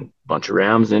and a bunch of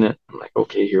rams in it. I'm like,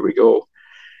 okay, here we go,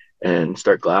 and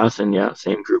start glassing. Yeah,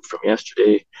 same group from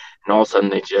yesterday, and all of a sudden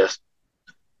they just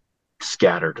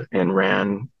scattered and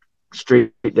ran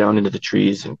straight down into the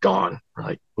trees and gone. We're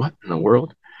like, what in the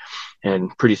world?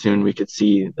 And pretty soon we could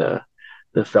see the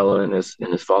fella and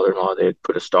his father-in-law. They had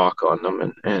put a stalk on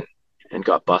them and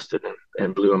got busted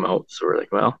and blew them out. So we're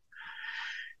like, well,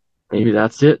 maybe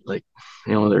that's it. Like,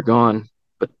 they're gone.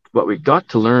 But what we got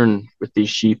to learn with these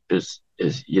sheep is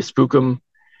you spook them,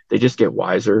 they just get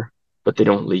wiser, but they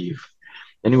don't leave.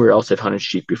 Anywhere else I've hunted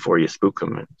sheep before, you spook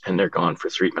them and they're gone for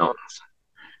 3 mountains.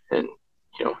 And,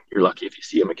 you're lucky if you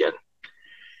see them again.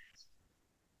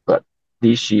 But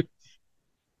these sheep,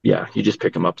 yeah, you just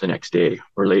pick them up the next day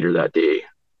or later that day,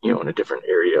 in a different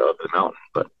area of the mountain,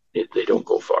 but they don't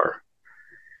go far,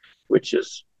 which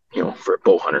is, for a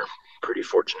bow hunter, pretty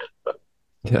fortunate. But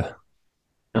yeah.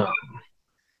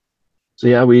 So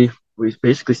yeah, we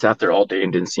basically sat there all day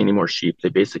and didn't see any more sheep. They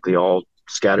basically all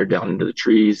scattered down into the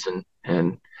trees,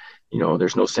 and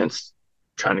there's no sense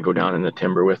trying to go down in the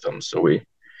timber with them. So we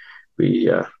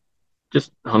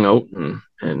just hung out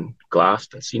and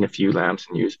glassed and seen a few lambs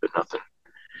and ewes, but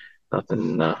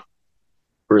nothing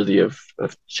worthy of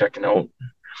checking out.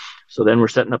 So then we're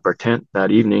setting up our tent that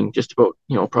evening, just about,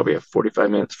 probably 45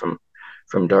 minutes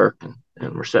from dark.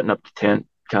 And we're setting up the tent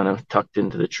kind of tucked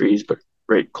into the trees, but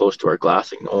right close to our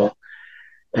glassing knoll.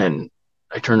 And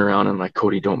I turn around and I'm like,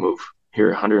 Cody, don't move. Here,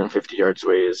 150 yards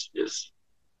away is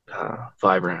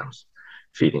 5 rams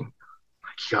feeding.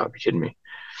 Like, you gotta be kidding me.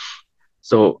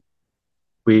 So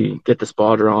we get the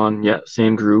spotter on. Yeah,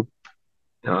 same group.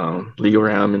 Leo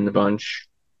ram in the bunch.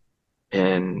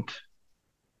 And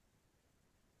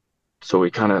so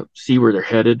we kind of see where they're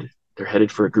headed. They're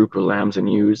headed for a group of lambs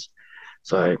and ewes.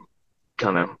 So I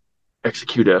kind of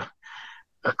execute a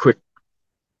quick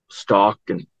stalk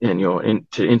and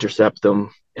to intercept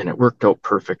them, and it worked out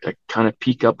perfect. I kind of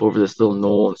peek up over this little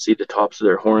knoll and see the tops of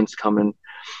their horns coming.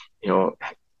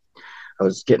 I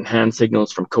was getting hand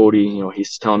signals from Cody.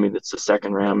 He's telling me that's the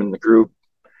second ram in the group,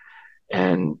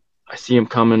 and I see him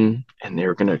coming, and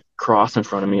they're going to cross in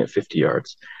front of me at 50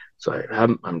 yards. So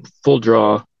I'm full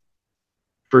draw.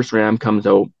 First ram comes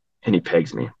out, and he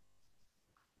pegs me,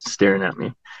 staring at me.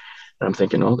 And I'm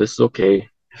thinking, oh, this is okay.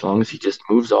 As long as he just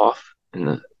moves off,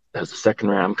 and as the second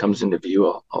ram comes into view,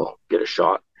 I'll get a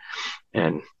shot.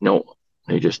 And no,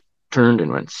 they just turned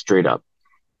and went straight up.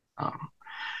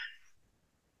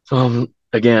 So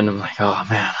again, I'm like, oh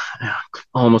man,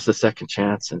 almost a second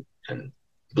chance, and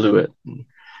blew it.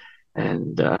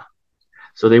 And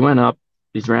so they went up.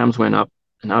 These rams went up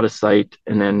and out of sight,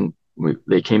 and then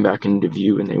they came back into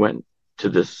view, and they went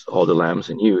to all the lambs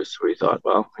and ewes. So we thought,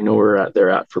 well, I know where they're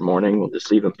at for morning. We'll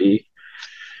just leave them be,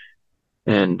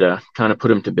 and kind of put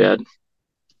them to bed.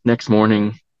 Next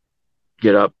morning,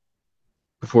 get up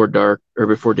before dark or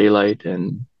before daylight,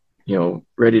 and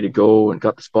ready to go and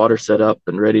got the spotter set up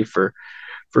and ready for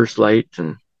first light,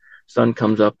 and sun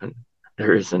comes up and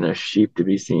there isn't a sheep to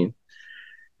be seen.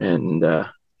 And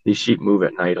these sheep move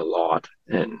at night a lot.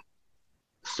 And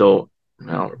so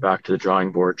now we're back to the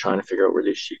drawing board trying to figure out where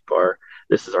these sheep are.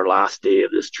 This is our last day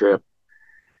of this trip.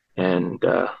 And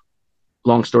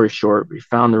long story short, we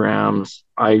found the rams.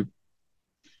 I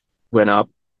went up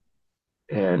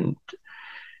and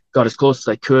got as close as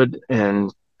I could,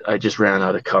 and I just ran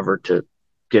out of cover to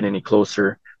get any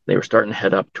closer. They were starting to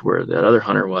head up to where that other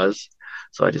hunter was.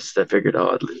 So I figured,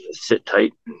 I'd sit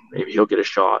tight and maybe he'll get a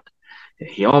shot.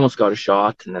 He almost got a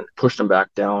shot and then pushed him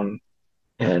back down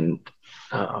and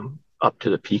up to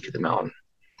the peak of the mountain.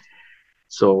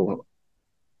 So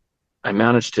I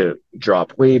managed to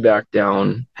drop way back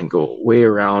down and go way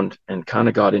around and kind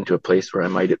of got into a place where I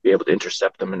might be able to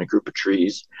intercept them in a group of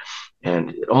trees.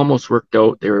 And it almost worked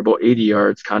out. They were about 80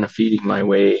 yards, kind of feeding my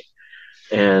way.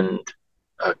 And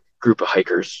a group of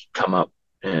hikers come up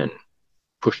and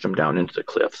pushed them down into the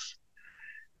cliffs.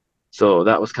 So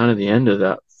that was kind of the end of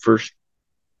that first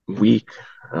week.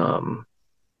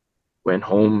 Went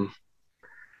home,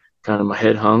 kind of my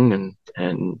head hung,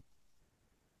 and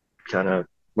kind of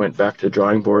went back to the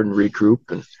drawing board and regroup.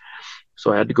 And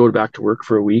so I had to go back to work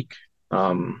for a week.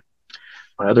 My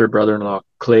other brother-in-law,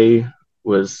 Clay,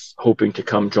 was hoping to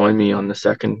come join me on the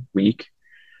second week.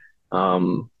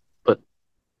 But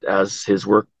as his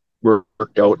work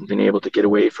worked out and being able to get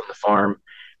away from the farm,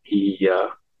 he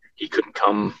couldn't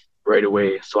come right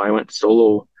away. So I went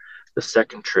solo the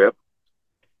second trip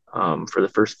for the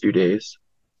first few days.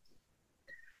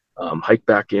 Hiked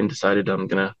back in, decided I'm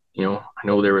gonna, I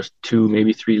know there was 2,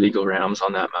 maybe 3 legal rams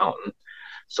on that mountain.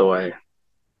 So I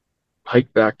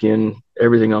hiked back in,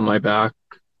 everything on my back,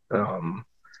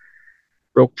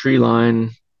 broke tree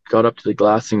line, got up to the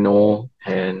glassing knoll,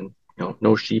 and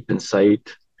no sheep in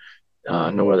sight,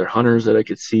 no other hunters that I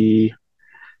could see.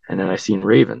 And then I seen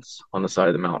ravens on the side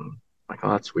of the mountain. I'm like,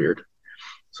 oh, that's weird.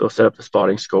 So I set up the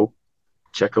spotting scope,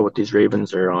 check out what these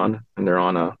ravens are on, and they're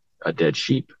on a dead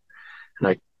sheep. And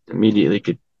I immediately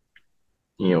could,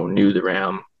 knew the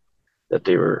ram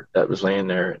that was laying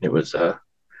there. And it was a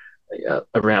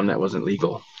ram that wasn't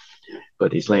legal,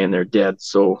 but he's laying there dead.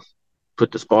 So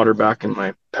put the spotter back in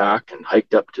my pack and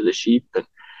hiked up to the sheep,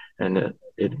 and it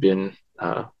had been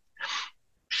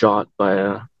shot by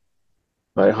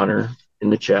a hunter in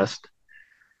the chest.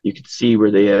 You could see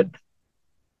where the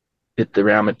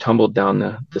ram had tumbled down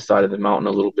the side of the mountain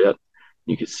a little bit.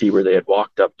 You could see where they had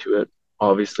walked up to it,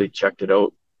 obviously checked it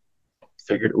out,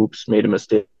 figured, oops, made a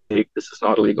mistake. This is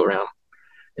not a legal ram.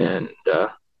 And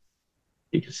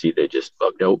you can see they just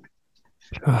bugged out.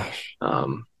 Gosh.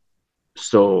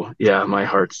 So yeah, my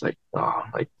heart's like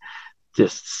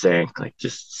just sank, like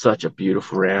just such a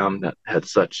beautiful ram that had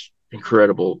such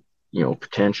incredible,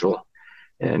 potential.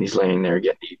 And he's laying there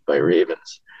getting eaten by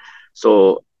ravens.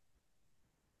 So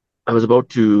I was about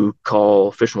to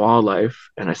call Fish and Wildlife,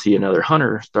 and I see another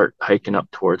hunter start hiking up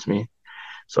towards me.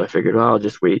 So I figured, well, I'll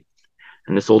just wait.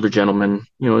 And this older gentleman,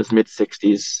 his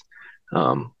mid-60s,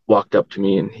 walked up to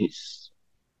me, and he's,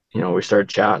 we started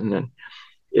chatting, and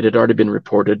it had already been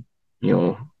reported,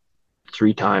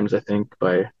 3 times, I think,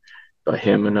 by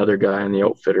him, another guy, and the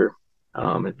outfitter.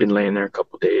 Had been laying there a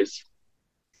couple of days.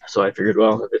 So I figured,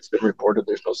 well, if it's been reported,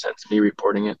 there's no sense in me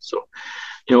reporting it. So,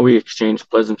 we exchanged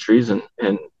pleasantries and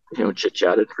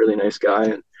chit-chatted, really nice guy,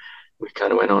 and we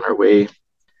kind of went on our way.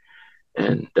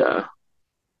 And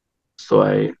so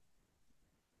I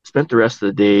spent the rest of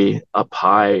the day up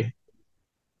high,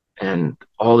 and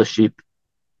all the sheep,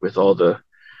 with all the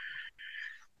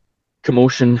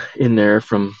commotion in there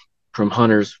from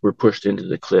hunters, were pushed into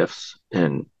the cliffs,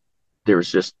 and there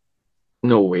was just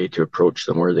no way to approach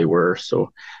them where they were.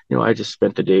 So, I just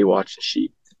spent the day watching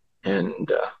sheep, and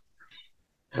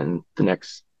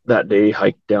that day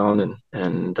hiked down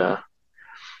and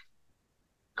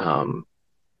kind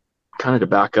of to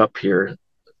back up here,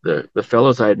 the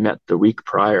fellows I had met the week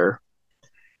prior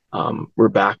were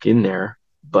back in there,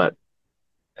 but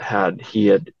he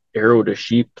had arrowed a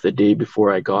sheep the day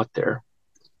before I got there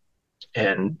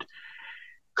and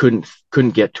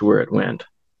couldn't get to where it went.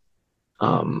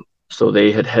 So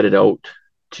they had headed out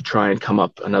to try and come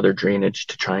up another drainage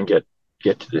to try and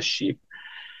get to this sheep.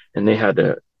 And they had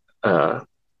a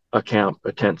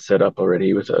tent set up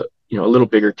already with a little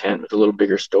bigger tent with a little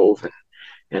bigger stove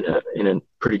and in a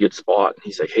pretty good spot. And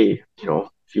he's like, hey,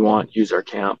 if you want, use our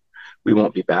camp. We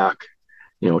won't be back,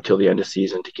 till the end of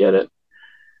season to get it.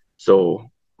 So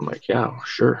I'm like, yeah,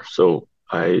 sure. So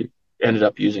I ended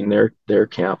up using their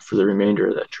camp for the remainder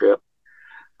of that trip,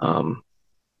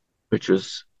 which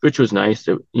was which was nice.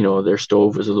 That, their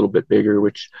stove was a little bit bigger,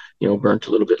 which, burnt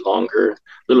a little bit longer, a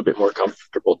little bit more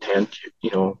comfortable tent,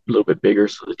 a little bit bigger,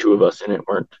 so the two of us in it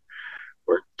weren't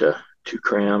too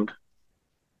crammed.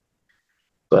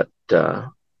 But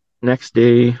next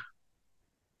day,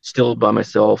 still by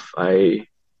myself, I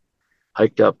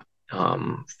hiked up,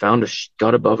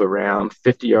 got above a ram,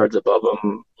 50 yards above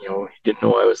him. He didn't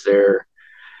know I was there.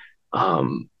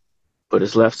 But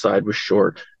his left side was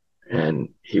short, and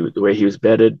the way he was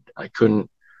bedded, I couldn't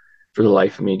for the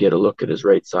life of me get a look at his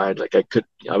right side. Like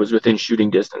I was within shooting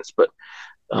distance, but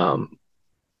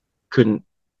couldn't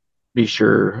be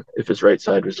sure if his right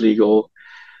side was legal.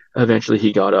 Eventually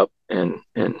he got up and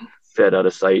fed out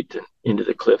of sight and into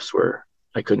the cliffs where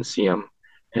I couldn't see him,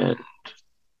 and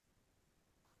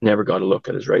never got a look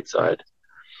at his right side.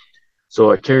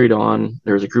 So I carried on.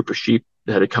 There was a group of sheep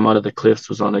that had come out of the cliffs,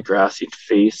 was on a grassy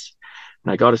face,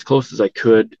 and I got as close as I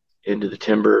could into the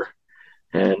timber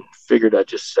and figured I'd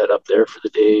just set up there for the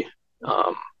day.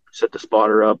 Set the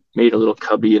spotter up, made a little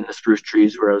cubby in the spruce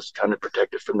trees where I was kind of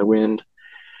protected from the wind,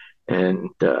 and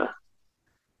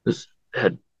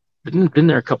had been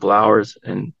there a couple hours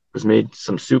and was made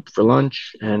some soup for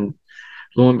lunch. And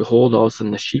lo and behold, all of a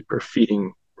sudden the sheep are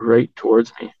feeding right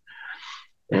towards me,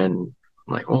 and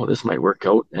I'm like, oh, this might work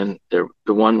out. And the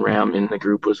one ram in the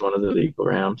group was one of the legal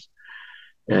rams,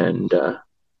 and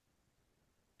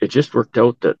it just worked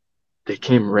out that they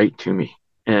came right to me.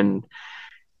 And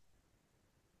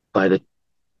by the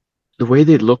way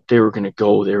they looked, they were going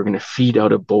to feed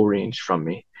out of bow range from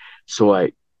me. So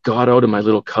I got out of my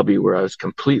little cubby where I was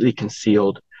completely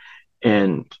concealed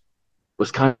and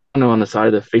was kind of on the side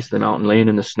of the face of the mountain, laying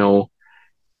in the snow,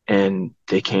 and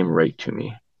they came right to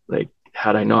me. Like,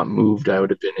 had I not moved, I would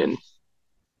have been in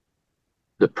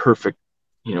the perfect,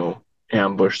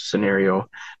 ambush scenario.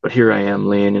 But here I am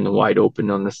laying in the wide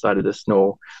open on the side of the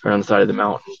snow, or on the side of the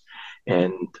mountain,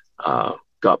 and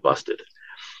got busted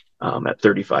at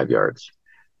 35 yards.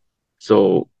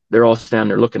 So they're all standing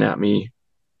there looking at me,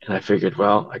 and I figured,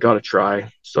 well, I got to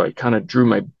try. So I kind of drew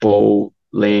my bow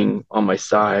laying on my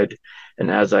side,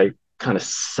 and as I kind of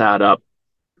sat up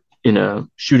in a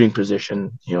shooting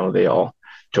position, they all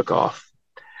took off.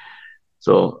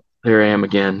 So there I am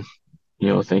again,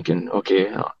 thinking, okay,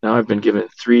 now I've been given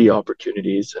 3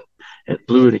 opportunities and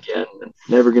blew it again, and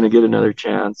never going to get another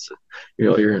chance.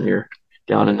 You're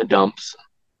down in the dumps.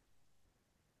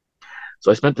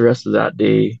 So I spent the rest of that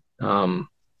day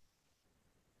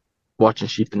watching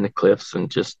sheep in the cliffs and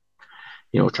just,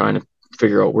 trying to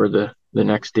figure out where the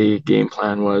next day game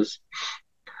plan was.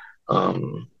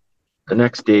 The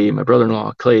next day, my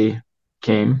brother-in-law, Clay,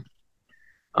 came.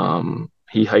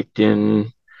 He hiked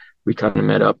in. We kind of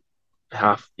met up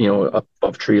up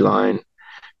above tree line,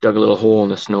 dug a little hole in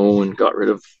the snow and got rid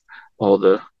of all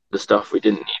the stuff we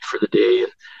didn't need for the day,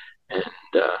 and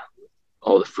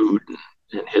all the food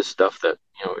and his stuff that,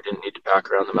 we didn't need to pack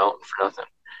around the mountain for nothing,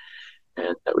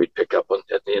 and that we'd pick up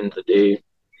at the end of the day.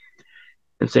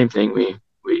 And same thing,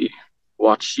 we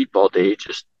watched sheep all day.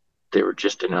 They were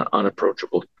just in an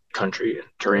unapproachable country and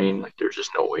terrain. Like, there's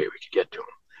just no way we could get to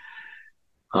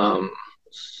them.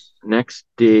 Next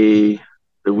day,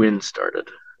 the wind started.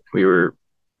 We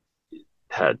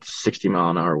had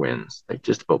 60-mile-an-hour winds, like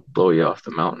just about blow you off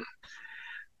the mountain.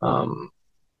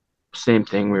 Same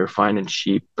thing, we were finding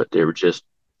sheep, but there were just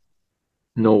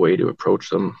no way to approach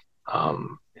them.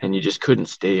 And you just couldn't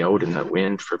stay out in that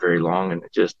wind for very long, and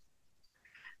it just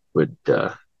would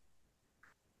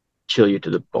chill you to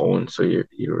the bone. So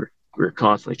we're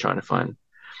constantly trying to find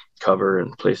cover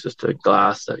and places to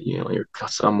glass that, you're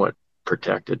somewhat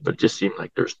protected, but it just seemed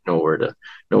like there's nowhere to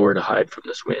hide from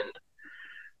this wind.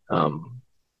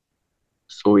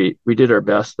 So we did our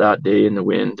best that day in the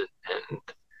wind,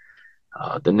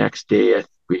 and the next day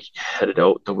we headed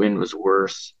out. The wind was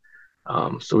worse,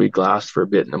 so we glassed for a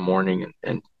bit in the morning,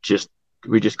 and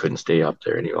we just couldn't stay up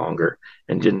there any longer,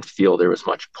 and didn't feel there was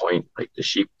much point. Like, the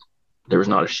sheep, there was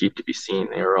not a sheep to be seen.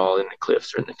 They were all in the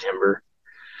cliffs or in the timber.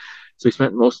 So we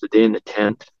spent most of the day in the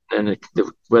tent, and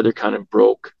the weather kind of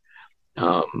broke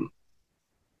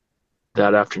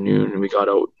that afternoon, and we got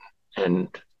out and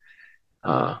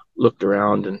looked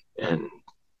around and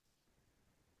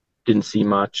didn't see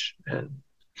much. And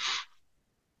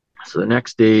so the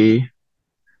next day,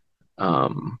 I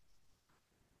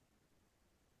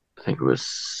think it was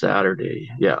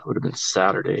Saturday. Yeah, it would have been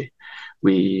Saturday.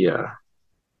 We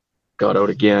got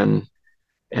out again,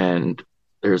 and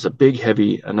there's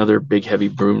another big heavy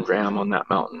broomed ram on that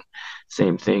mountain.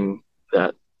 Same thing,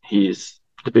 that he's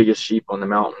the biggest sheep on the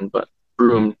mountain, but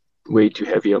broomed way too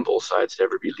heavy on both sides to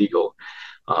ever be legal.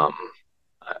 I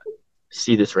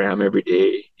see this ram every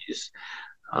day. He's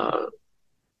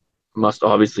must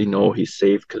obviously know he's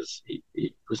safe because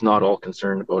he was not all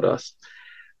concerned about us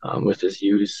with his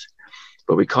ewes.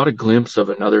 But we caught a glimpse of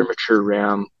another mature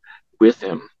ram with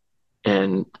him,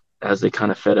 and as they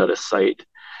kind of fed out of sight.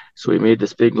 So we made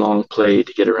this big long play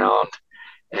to get around,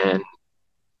 and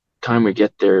time we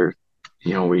get there,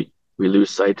 we lose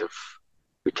sight of,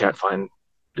 we can't find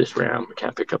this ram, we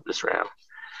can't pick up this ram.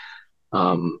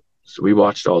 So we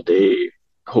watched all day,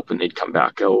 hoping they'd come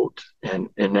back out, and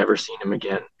never seen him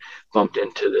again. Bumped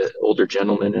into the older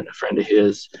gentleman and a friend of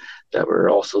his that were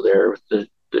also there with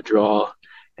the draw,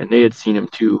 and they had seen him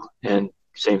too. And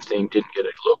same thing, didn't get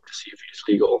a look to see if he was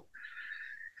legal.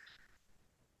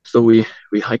 So we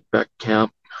hiked back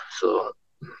camp. So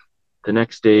the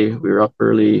next day we were up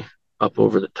early, up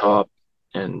over the top,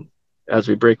 and as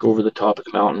we break over the top of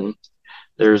the mountain,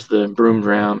 there's the broomed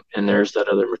ram and there's that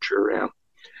other mature ram.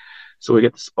 So we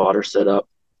get the spotter set up,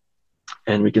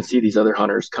 and we can see these other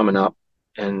hunters coming up,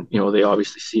 and they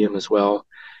obviously see him as well,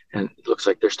 and it looks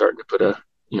like they're starting to put a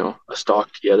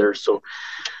stock together. So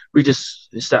we just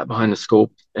sat behind the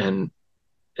scope and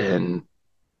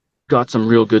got some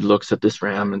real good looks at this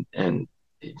ram, and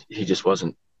he just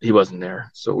wasn't there.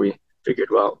 So we figured,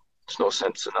 well, there's no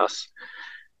sense in us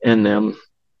and them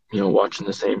watching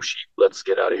the same sheep. Let's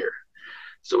get out of here.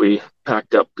 So we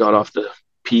packed up, got off the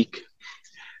peak.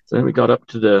 So then we got up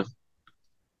to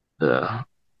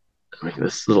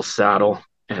this little saddle,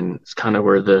 and it's kind of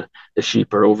where the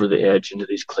sheep are over the edge into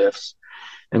these cliffs,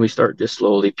 and we start just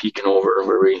slowly peeking over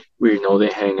where we know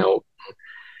they hang out.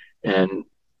 And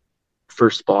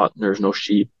first spot, there's no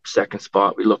sheep. Second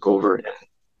spot, we look over, and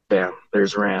bam,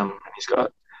 there's Ram, and he's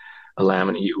got a lamb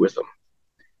and a ewe with him.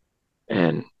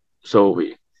 And so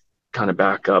we kind of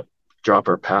back up, drop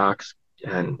our packs,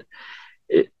 and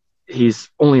he's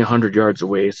only 100 yards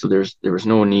away, so there was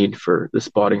no need for the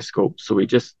spotting scope. So we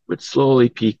just would slowly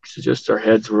peek, so just our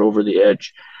heads were over the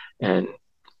edge, and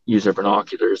use our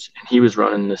binoculars. And he was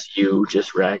running this ewe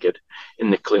just ragged in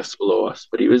the cliffs below us,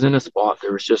 but he was in a spot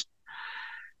there was just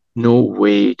no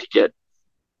way to get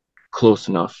close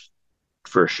enough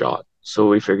for a shot. So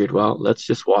we figured, well, let's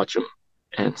just watch him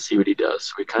and see what he does.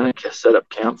 So we kind of set up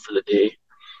camp for the day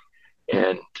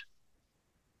and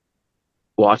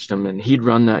watched him, and he'd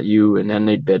run that ewe, and then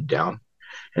they'd bed down,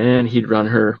 and he'd run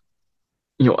her,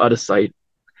 out of sight,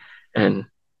 and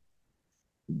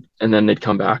then they'd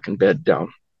come back and bed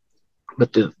down.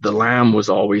 But the lamb was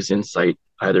always in sight,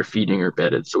 either feeding or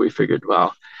bedded. So we figured,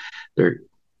 well,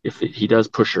 if he does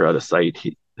push her out of sight,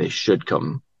 they should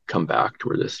come back to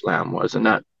where this lamb was, and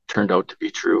that turned out to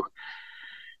be true.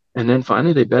 And then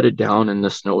finally they bedded down, and the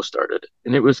snow started,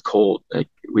 and it was cold. Like,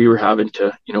 we were having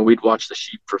to, we'd watch the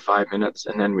sheep for 5 minutes,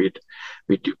 and then we'd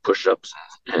do push-ups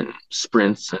and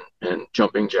sprints and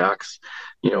jumping jacks,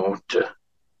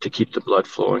 to keep the blood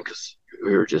flowing, because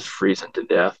we were just freezing to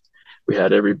death. We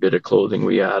had every bit of clothing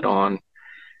we had on,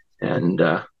 and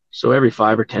so every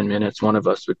 5 or 10 minutes, one of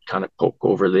us would kind of poke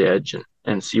over the edge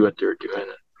and see what they were doing.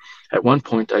 At one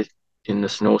point, in the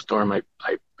snowstorm, I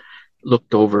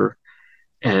looked over,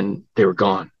 and they were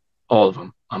gone, all of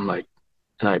them. I'm like,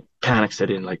 and I panic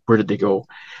set in, like, where did they go?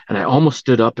 And I almost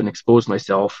stood up and exposed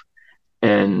myself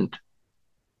and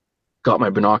got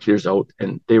my binoculars out,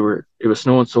 and it was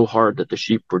snowing so hard that the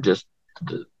sheep were just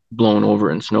blown over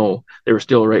in snow. They were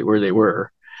still right where they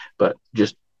were, but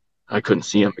just, I couldn't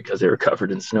see them because they were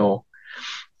covered in snow.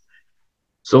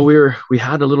 So we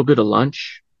had a little bit of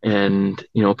lunch, and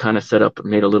kind of set up,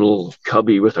 made a little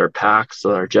cubby with our packs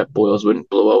so our jet boils wouldn't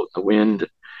blow out in the wind.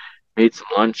 Made some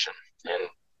lunch, and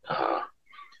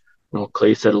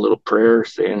Clay said a little prayer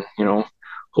saying,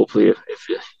 hopefully if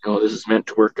this is meant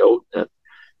to work out, that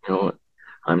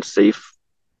I'm safe,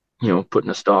 putting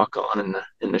a stock on,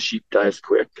 and the sheep dies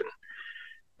quick.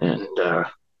 And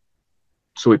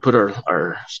so we put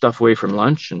our stuff away from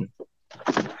lunch, and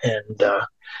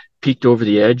peeked over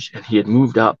the edge, and he had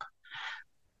moved up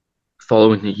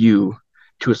following the ewe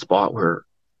to a spot where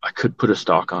I could put a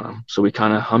stock on him. So we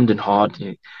kind of hummed and hawed,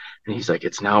 and he's like,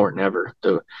 it's now or never.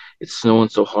 It's snowing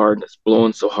so hard and it's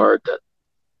blowing so hard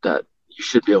that you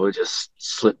should be able to just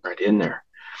slip right in there.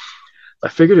 I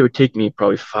figured it would take me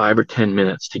probably 5 or 10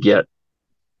 minutes to get,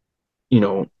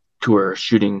 to our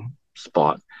shooting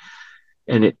spot.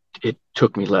 And it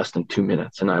took me less than 2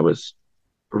 minutes, and I was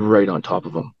right on top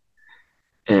of him.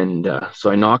 And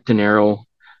so I knocked an arrow.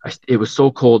 It was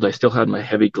so cold, I still had my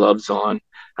heavy gloves on,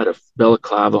 had a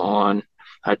balaclava on.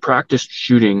 I'd practiced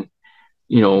shooting,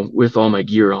 with all my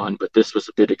gear on, but this was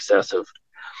a bit excessive.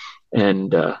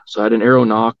 And so I had an arrow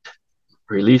knocked,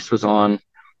 release was on.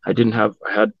 I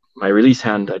had my release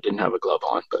hand, I didn't have a glove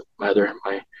on, but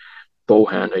my bow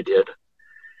hand I did.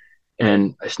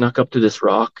 And I snuck up to this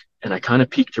rock, and I kind of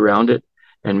peeked around it,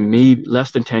 and maybe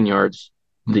less than 10 yards,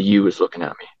 the ewe was looking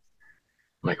at me.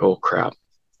 I'm like, oh crap.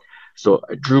 So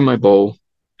I drew my bow,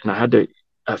 and I had to,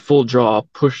 at full draw,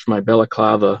 push my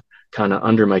balaclava kind of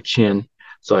under my chin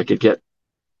so I could get,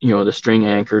 the string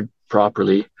anchored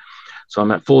properly. So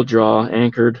I'm at full draw,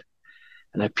 anchored,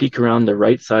 and I peek around the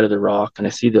right side of the rock, and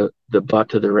I see the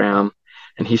butt of the ram,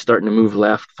 and he's starting to move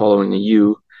left following the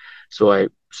ewe. So I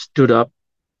stood up,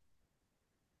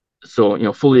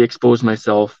 so fully exposed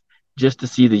myself just to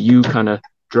see the ewe kind of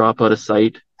drop out of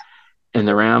sight, and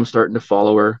the ram starting to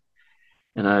follow her.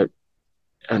 And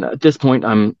at this point,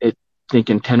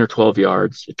 thinking 10 or 12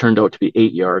 yards. It turned out to be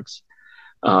 8 yards.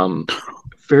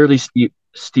 Fairly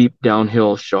steep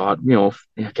downhill shot,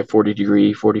 like a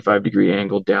 40-degree, 45-degree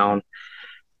angle down.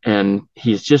 And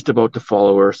he's just about to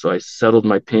follow her. So I settled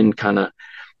my pin kind of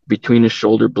between his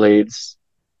shoulder blades,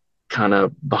 kind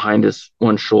of behind his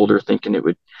one shoulder, thinking it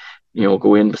would,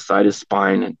 go in beside his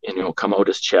spine and come out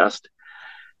his chest,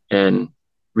 and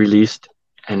released,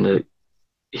 and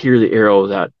hear the arrow,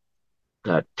 that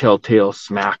telltale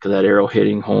smack of that arrow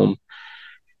hitting home.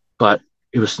 But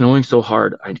it was snowing so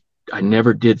hard, I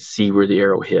never did see where the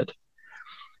arrow hit.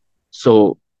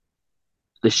 So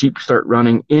the sheep start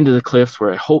running into the cliffs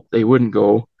where I hoped they wouldn't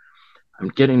go. I'm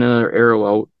getting another arrow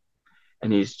out,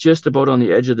 and he's just about on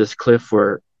the edge of this cliff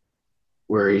where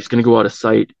he's going to go out of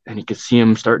sight, and you can see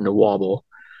him starting to wobble.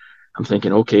 I'm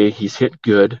thinking, okay, he's hit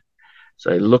good.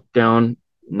 So I looked down,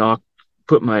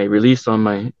 put my release on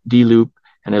my D-loop,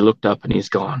 and I looked up, and he's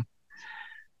gone.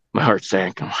 My heart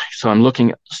sank. So I'm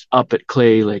looking up at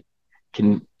Clay, like,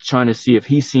 trying to see if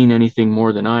he's seen anything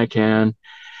more than I can.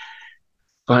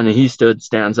 Finally, he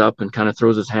stands up and kind of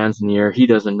throws his hands in the air. He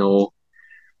doesn't know.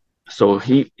 So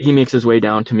he makes his way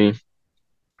down to me,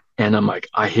 and I'm like,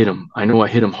 I hit him. I know I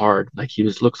hit him hard. Like,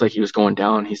 looks like he was going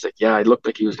down. He's like, yeah, it looked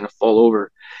like he was going to fall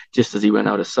over just as he went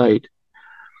out of sight.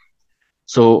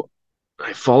 So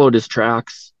I followed his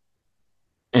tracks,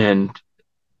 and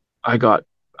I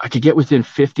could get within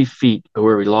 50 feet of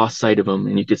where we lost sight of him,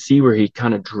 and you could see where he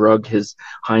kind of drug his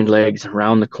hind legs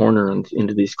around the corner and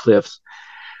into these cliffs.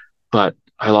 But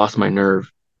I lost my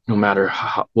nerve no matter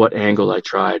what angle I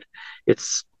tried.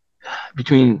 It's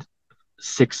between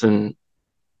 600 and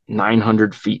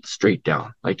 900 feet straight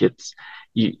down. Like, it's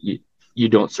you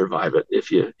don't survive it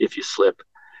if you slip.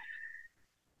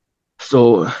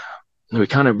 So we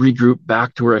kind of regrouped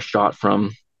back to where I shot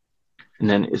from, and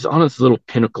then it's on this little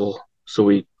pinnacle. So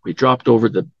we dropped over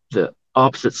the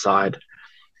opposite side,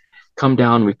 come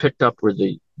down. We picked up where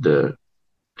the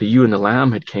ewe and the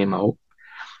lamb had came out.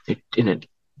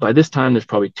 By this time, there's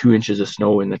probably 2 inches of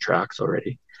snow in the tracks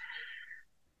already.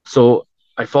 So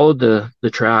I followed the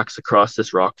tracks across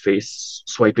this rock face,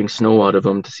 swiping snow out of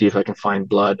them to see if I can find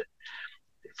blood.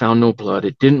 Found no blood.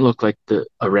 It didn't look like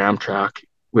a ram track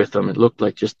with them. It looked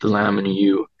like just the lamb and a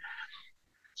ewe.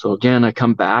 So again, I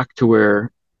come back to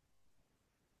where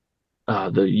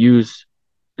the ewe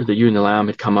and the lamb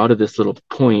had come out of this little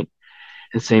point,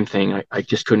 and same thing. I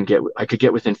just couldn't get. I could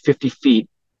get within 50 feet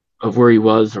of where he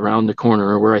was around the corner,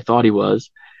 or where I thought he was,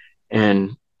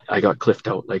 and I got cliffed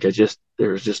out. Like,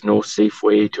 there was just no safe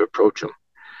way to approach him.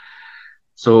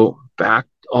 So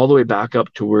all the way back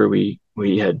up to where we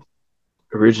had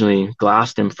originally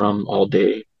glassed him from all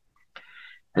day.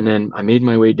 And then I made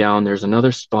my way down. There's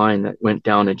another spine that went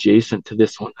down adjacent to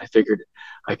this one. I figured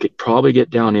I could probably get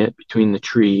down it between the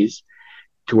trees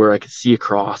to where I could see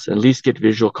across and at least get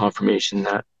visual confirmation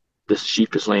that this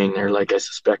sheep is laying there like I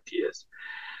suspect he is.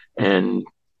 And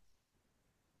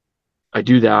I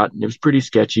do that, and it was pretty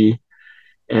sketchy.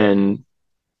 And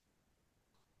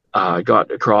I got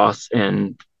across,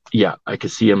 and yeah, I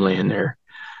could see him laying there.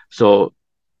 So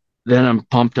then I'm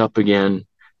pumped up again,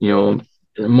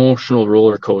 an emotional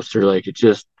roller coaster. Like, it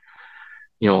just,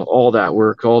 all that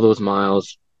work, all those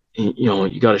miles,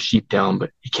 you got a sheep down,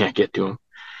 but you can't get to him.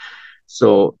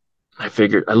 So I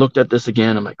looked at this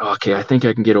again. I'm like, okay, I think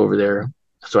I can get over there.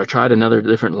 So I tried another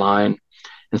different line,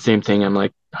 and same thing. I'm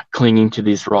like clinging to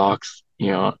these rocks,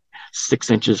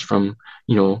 6 inches from,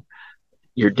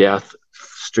 your death,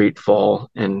 straight fall.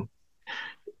 And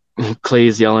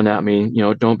Clay's yelling at me,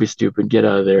 don't be stupid, get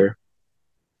out of there.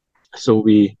 So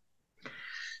we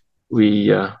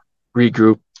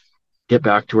regroup, get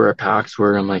back to where our packs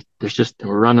were. I'm like,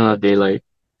 we're running out of daylight.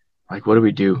 Like, what do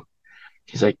we do?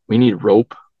 He's like, we need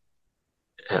rope.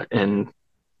 And,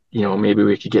 maybe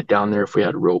we could get down there if we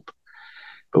had rope,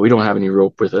 but we don't have any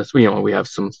rope with us. We have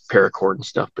some paracord and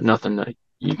stuff, but nothing that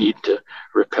you need to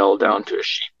rappel down to a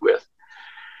sheep with.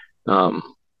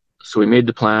 So we made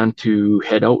the plan to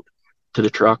head out to the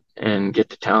truck and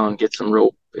get to town, get some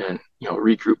rope, and,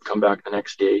 regroup, come back the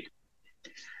next day.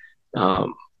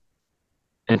 Um,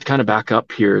 and kind of back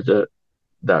up here,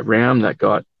 that ram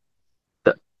that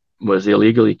was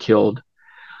illegally killed.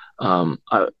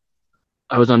 I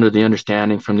was under the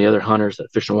understanding from the other hunters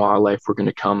that Fish and Wildlife were going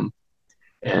to come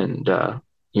and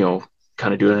you know,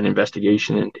 kind of do an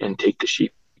investigation and take the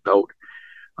sheep out.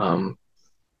 Um,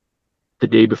 the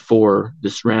day before,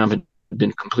 this ram had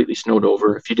been completely snowed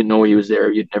over. If you didn't know he was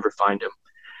there, you'd never find him.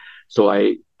 So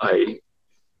I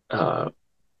uh,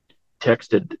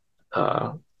 texted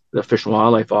the Fish and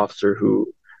Wildlife officer,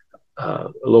 a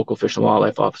local Fish and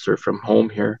Wildlife officer from home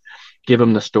here, give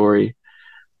him the story,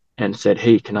 and said,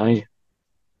 "Hey, can I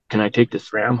take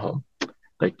this ram home?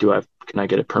 Like, can I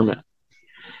get a permit?"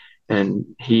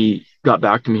 And he got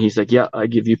back to me. He's like, "Yeah, I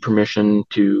give you permission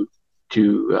to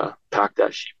pack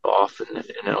that sheep off, and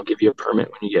I'll give you a permit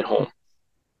when you get home."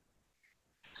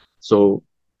 So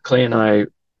Clay and I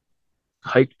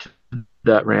hiked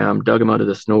that ram, dug him out of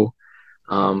the snow.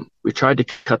 We tried to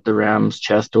cut the ram's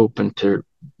chest open to,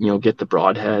 get the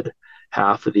broadhead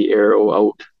half of the arrow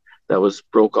out that was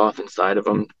broke off inside of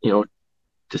him,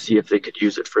 to see if they could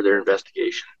use it for their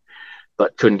investigation,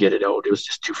 but couldn't get it out. It was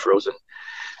just too frozen.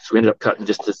 So we ended up cutting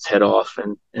just its head off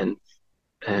and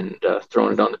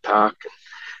throwing it on the pack. And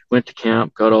went to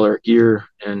camp, got all our gear,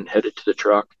 and headed to the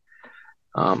truck.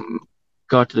 Um,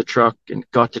 got to the truck and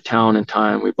got to town in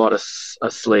time. We bought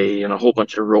a sleigh and a whole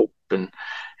bunch of rope and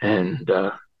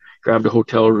grabbed a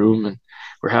hotel room, and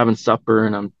we're having supper,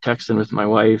 and I'm texting with my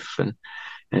wife,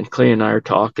 and Clay and I are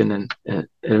talking, and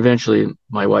eventually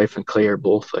my wife and Clay are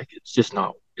both like, it's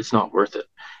not worth it.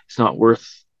 It's not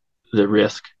worth the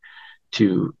risk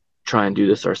to try and do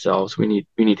this ourselves. We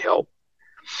need help.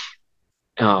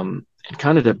 And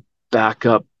kind of to back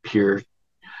up here,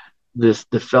 the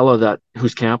fellow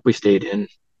whose camp we stayed in,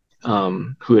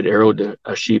 who had arrowed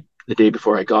a sheep the day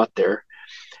before I got there,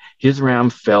 his ram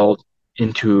fell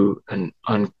into an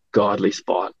ungodly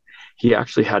spot. He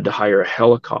actually had to hire a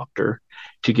helicopter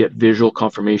to get visual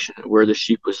confirmation of where the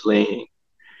sheep was laying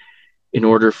in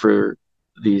order for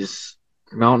these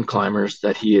mountain climbers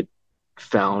that he had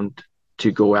found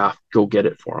to go get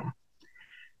it for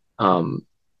him.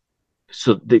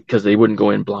 Because they wouldn't go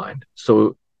in blind.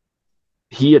 So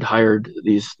he had hired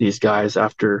these guys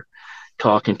after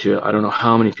talking to, I don't know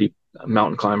how many people,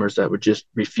 mountain climbers, that would just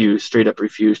straight up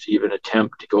refuse to even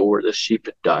attempt to go where the sheep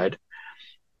had died.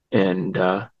 And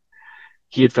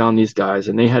he had found these guys,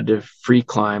 and they had to free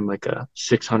climb like a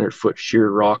 600-foot sheer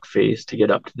rock face to get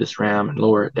up to this ram and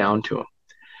lower it down to him.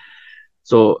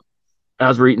 So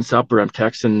as we're eating supper, I'm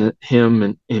texting him,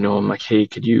 and I'm like, "Hey,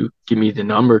 could you give me the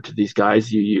number to these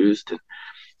guys you used?"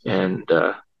 And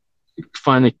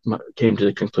finally came to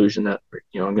the conclusion that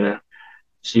I'm gonna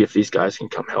see if these guys can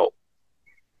come help.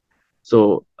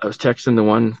 So I was texting the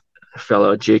one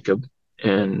fella, Jacob,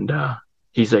 and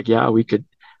he's like, "Yeah, we could."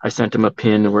 I sent him a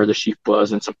pin of where the sheep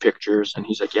was and some pictures, and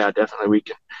he's like, "Yeah, definitely,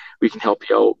 we can help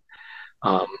you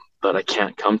out, but I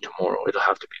can't come tomorrow. It'll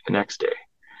have to be the next day."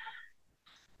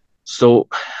 So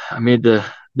I made the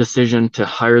decision to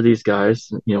hire these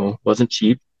guys. Wasn't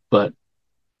cheap, but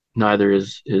neither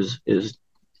is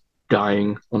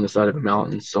dying on the side of a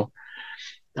mountain. So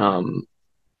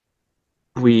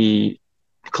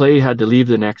Clay had to leave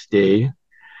the next day,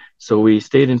 so we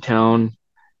stayed in town.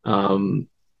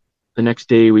 The next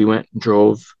day we went and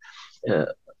drove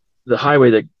the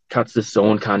highway that cuts this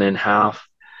zone kind of in half.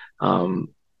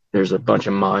 There's a bunch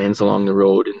of mines along the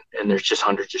road, and there's just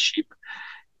hundreds of sheep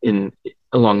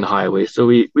along the highway. So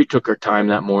we took our time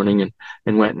that morning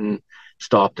and went and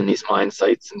stopped in these mine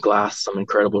sites and glassed some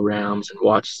incredible rams and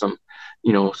watched some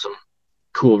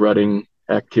cool rutting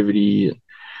activity.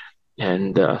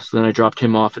 And so then I dropped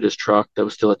him off at his truck that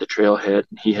was still at the trailhead,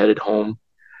 and he headed home.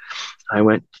 I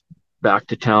went back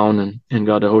to town and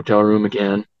got a hotel room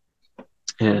again,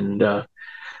 and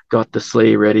got the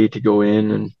sleigh ready to go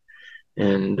in,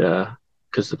 and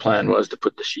because the plan was to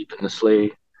put the sheep in the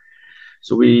sleigh.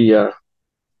 So we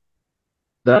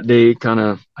that day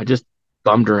I just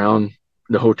bummed around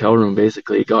the hotel room,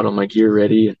 basically got all my gear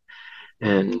ready,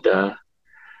 and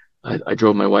I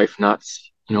drove my wife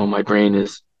nuts. My brain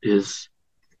is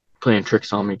playing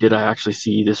tricks on me. Did I actually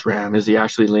see this ram? Is he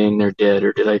actually laying there dead,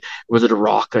 or was it a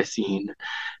rock I seen?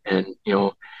 And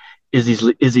is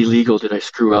he legal? Did I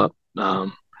screw up?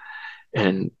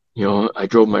 And I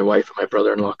drove my wife and my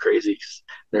brother-in-law crazy.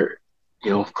 They're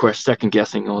of course second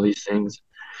guessing all these things.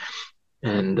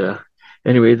 And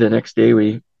anyway, the next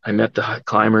day I met the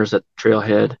climbers at the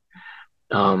trailhead.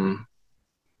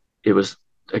 It was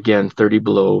again 30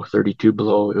 below, 32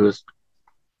 below. It was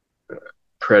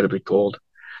incredibly cold.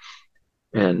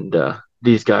 And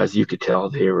these guys, you could tell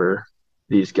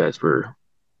these guys were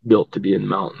built to be in the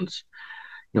mountains.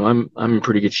 I'm in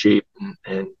pretty good shape,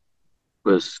 and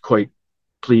was quite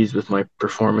pleased with my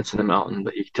performance in the mountain,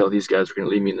 but you could tell these guys were going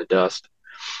to leave me in the dust.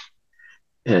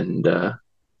 And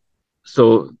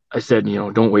so I said,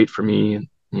 don't wait for me. And,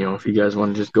 if you guys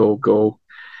want to just go.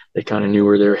 They kind of knew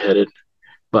where they were headed.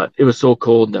 But it was so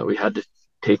cold that we had to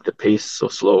take the pace so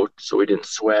slow so we didn't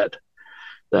sweat,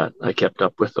 that I kept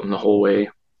up with them the whole way.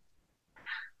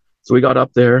 So we got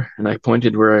up there, and I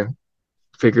pointed where I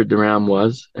figured the ram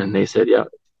was, and they said, yeah,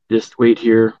 just wait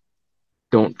here.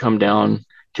 Don't come down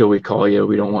till we call you.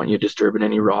 We don't want you disturbing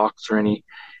any rocks or any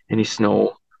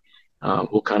snow.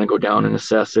 We'll kind of go down and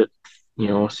assess it,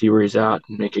 see where he's at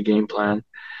and make a game plan.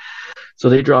 So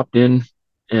they dropped in,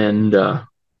 and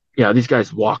yeah, these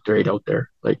guys walked right out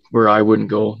there, like where I wouldn't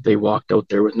go. They walked out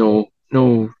there with no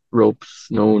ropes,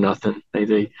 no nothing.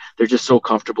 They're just so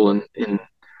comfortable in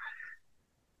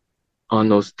on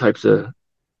those types of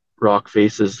rock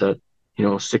faces that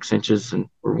 6 inches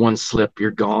or one slip,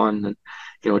 you're gone, and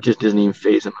it just doesn't even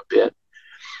phase them a bit.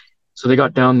 So they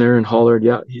got down there and hollered,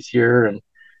 yeah, he's here,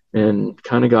 and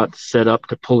kind of got set up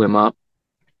to pull him up.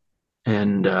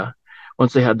 And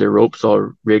once they had their ropes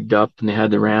all rigged up and they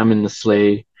had the ram in the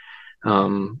sleigh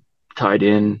tied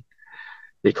in,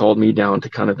 they called me down to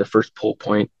kind of the first pull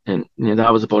point, and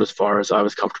that was about as far as I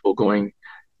was comfortable going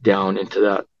down onto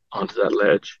that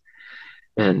ledge.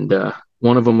 And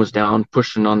one of them was down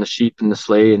pushing on the sheep in the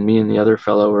sleigh, and me and the other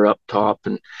fellow were up top,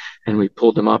 and we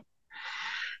pulled him up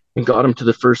and got him to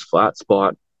the first flat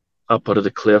spot up out of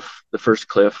the first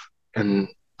cliff. And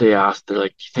they're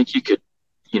like, do you think you could,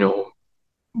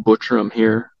 butcher him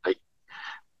here, like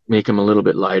make him a little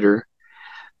bit lighter?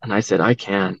 And I said, I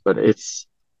can, but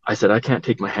I said, I can't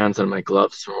take my hands on my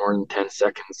gloves for more than 10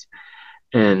 seconds.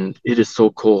 And it is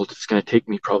so cold. It's going to take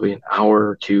me probably an hour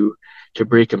or two to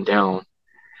break him down.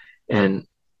 And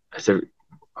I said,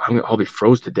 I'll be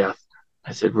froze to death.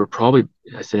 I said,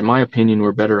 in my opinion,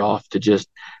 we're better off to just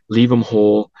leave him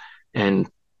whole and,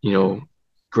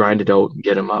 grind it out and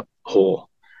get him up whole.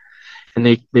 And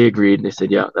they agreed. They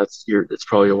said, yeah, that's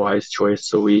probably a wise choice.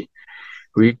 So we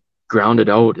ground it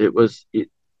out.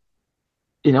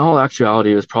 In all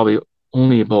actuality, it was probably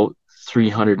only about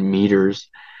 300 meters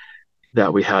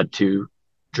that we had to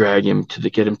drag him to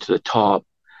get him to the top,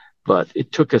 but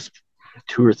it took us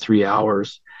 2 or 3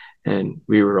 hours, and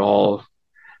we were all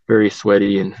very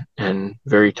sweaty and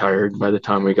very tired by the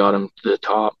time we got him to the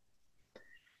top.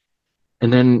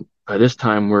 And then by this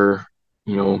time we're,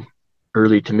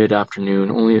 early to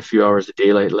mid-afternoon, only a few hours of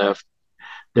daylight left.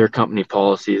 Their company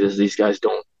policy is these guys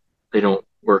don't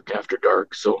work after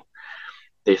dark. So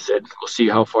they said, we'll see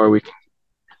how far we can.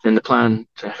 And the plan,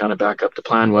 to kind of back up, the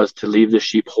plan was to leave the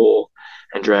sheep whole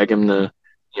and drag him the,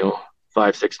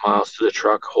 5-6 miles to the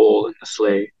truck whole in the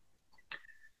sleigh.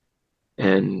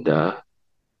 And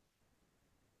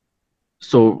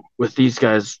so with these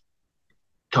guys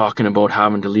talking about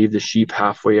having to leave the sheep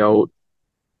halfway out,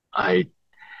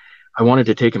 I wanted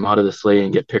to take him out of the sleigh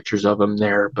and get pictures of him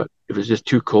there, but it was just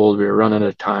too cold. We were running out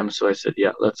of time. So I said,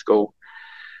 yeah, let's go.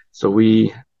 So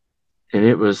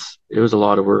it was a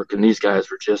lot of work, and these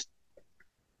guys were just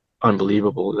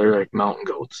unbelievable. They're like mountain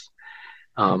goats.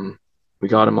 We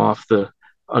got him out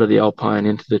of the alpine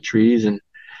into the trees and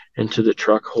into the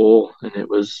truck hole, and it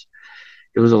was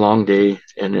a long day,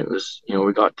 and it was,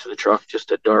 we got to the truck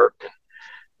just at dark,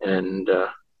 and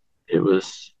it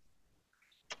was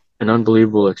an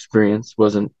unbelievable experience.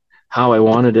 Wasn't how I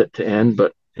wanted it to end,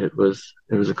 but it was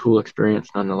a cool experience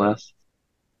nonetheless.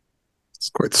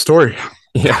 It's quite the story.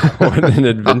 Yeah, what an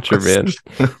adventure, man.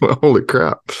 Holy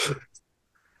crap.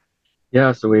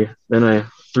 Yeah, so then I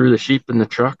threw the sheep in the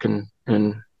truck and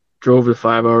drove the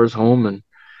 5 hours home, and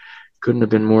couldn't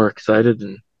have been more excited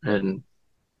and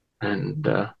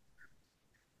that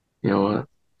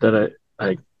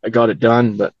I got it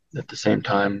done. But at the same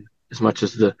time, as much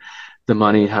as the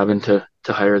money, having to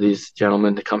hire these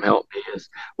gentlemen to come help me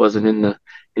wasn't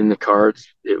in the cards,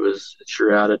 it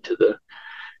sure added to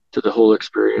the whole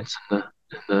experience and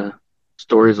the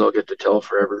stories I'll get to tell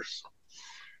forever.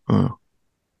 So.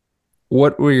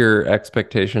 What were your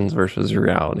expectations versus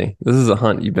reality? This is a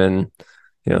hunt you've been,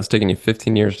 it's taken you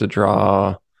 15 years to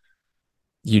draw.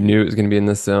 You knew it was going to be in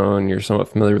this zone. You're somewhat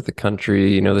familiar with the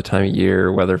country, the time of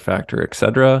year, weather factor,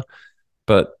 etc.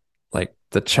 But like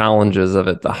the challenges of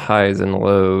it, the highs and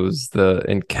lows, the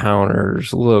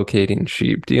encounters, locating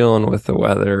sheep, dealing with the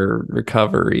weather,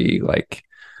 recovery,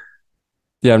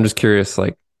 I'm just curious,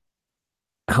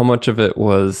 how much of it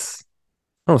was,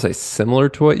 I don't want to say similar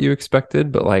to what you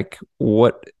expected, but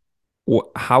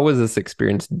how was this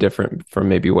experience different from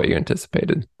maybe what you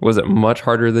anticipated? Was it much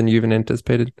harder than you even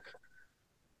anticipated?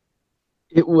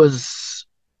 It was,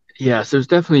 yes, it was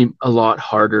definitely a lot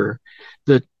harder.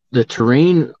 The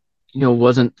terrain,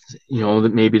 wasn't,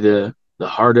 maybe the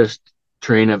hardest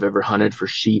terrain I've ever hunted for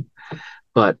sheep,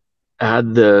 but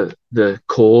add the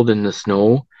cold and the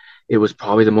snow, it was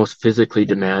probably the most physically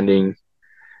demanding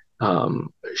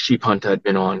sheep hunt I'd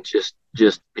been on, just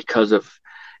because of,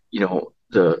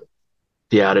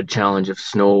 the added challenge of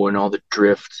snow and all the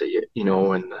drifts,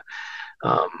 and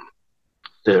um,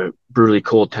 the brutally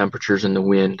cold temperatures and the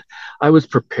wind. I was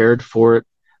prepared for it.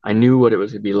 I knew what it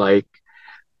was going to be like,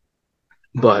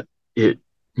 but it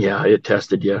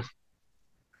tested you.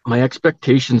 My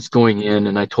expectations going in,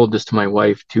 and I told this to my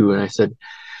wife too, and I said,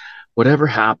 whatever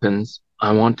happens,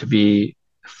 I want to be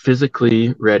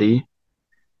physically ready.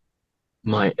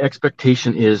 My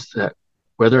expectation is that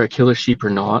whether I kill a sheep or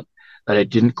not, that I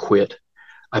didn't quit.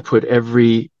 I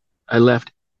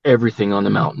left everything on the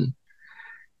mountain,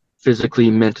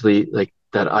 physically, mentally, like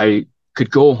that I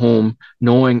could go home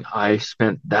knowing I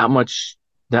spent that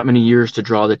many years to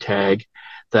draw the tag,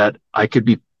 that I could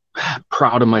be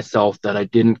proud of myself that I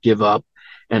didn't give up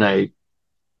and I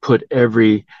put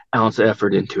every ounce of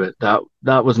effort into it.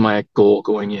 That was my goal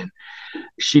going in.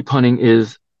 Sheep hunting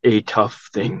is a tough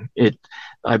thing.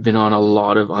 I've been on a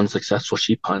lot of unsuccessful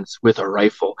sheep hunts with a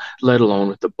rifle, let alone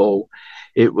with the bow.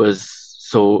 It was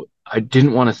so I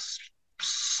didn't want to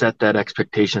set that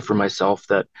expectation for myself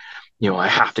that I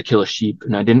have to kill a sheep,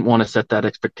 and I didn't want to set that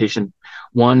expectation.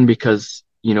 One, because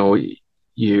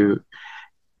you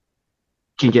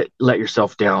can get let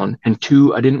yourself down, and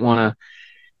two, I didn't want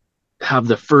to have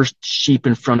the first sheep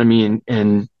in front of me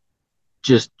and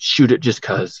just shoot it just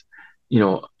because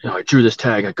I drew this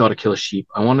tag. I got to kill a sheep.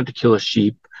 I wanted to kill a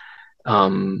sheep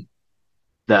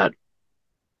that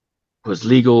was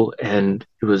legal and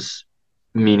it was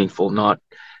meaningful, not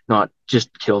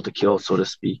just kill to kill, so to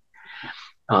speak.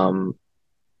 Um,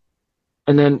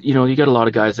 and then you got a lot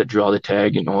of guys that draw the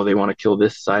tag and they want to kill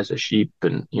this size of sheep,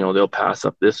 and they'll pass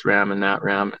up this ram and that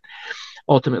ram.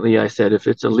 Ultimately, I said if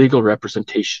it's a legal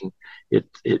representation, it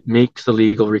makes the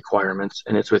legal requirements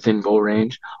and it's within bow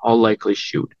range, I'll likely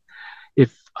shoot.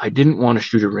 If I didn't want to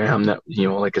shoot a ram that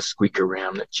like a squeaker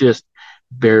ram that just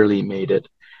barely made it,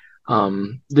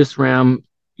 this ram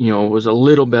was a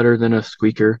little better than a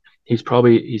squeaker. He's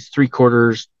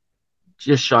 3/4,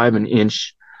 just shy of an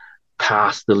inch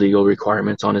past the legal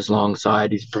requirements on his long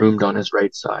side. He's broomed on his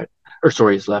right side, or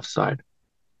sorry, his left side,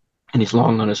 and he's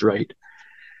long on his right.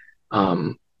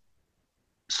 um,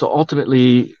 so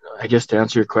ultimately, I guess to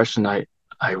answer your question,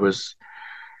 I was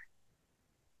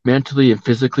mentally and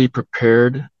physically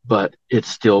prepared, but it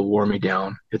still wore me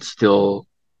down. It's still,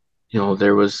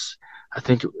 there was, I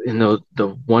think in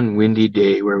the one windy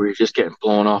day where we were just getting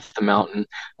blown off the mountain,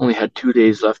 only had 2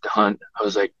 days left to hunt. I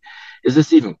was like, is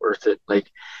this even worth it? Like,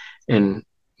 and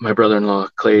my brother-in-law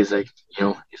Clay's like,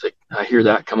 he's like, I hear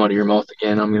that come out of your mouth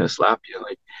again, I'm gonna slap you.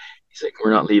 Like, he's like,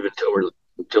 we're not leaving till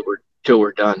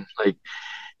we're done. Like,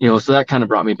 so that kind of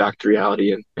brought me back to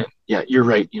reality. And yeah, you're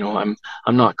right. I'm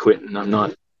not quitting. I'm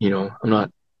not going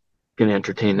to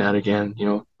entertain that again,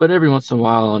 but every once in a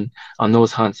while on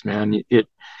those hunts, man,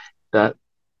 that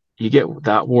you get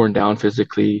that worn down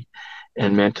physically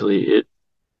and mentally,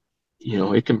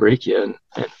 it can break you.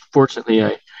 And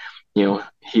fortunately,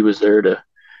 he was there to,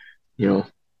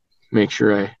 make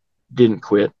sure I didn't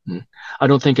quit. And I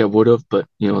don't think I would have, but,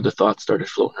 the thoughts started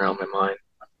floating around my mind.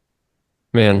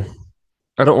 Man,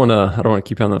 I don't want to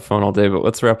keep you on the phone all day, but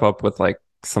let's wrap up with like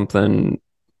something.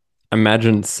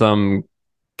 Imagine some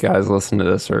guys listening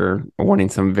to this are wanting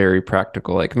some very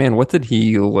practical, like, man, what did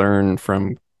he learn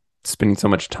from spending so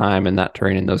much time in that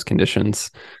terrain in those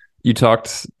conditions? You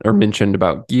talked or mentioned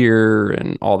about gear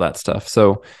and all that stuff.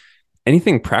 So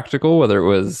anything practical, whether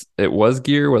it was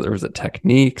gear, whether it was a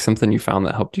technique, something you found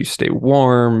that helped you stay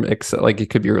warm, except like it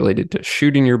could be related to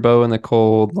shooting your bow in the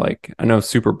cold. Like, I know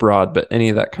super broad, but any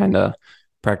of that kind of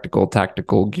practical,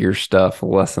 tactical gear stuff,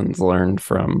 lessons learned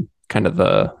from kind of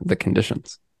the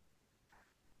conditions.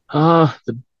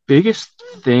 The biggest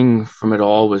thing from it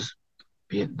all was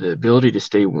the ability to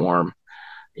stay warm.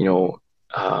 You know,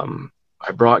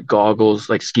 I brought goggles,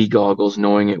 like ski goggles,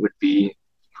 knowing it would be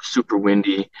super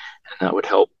windy, and that would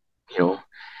help,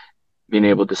 being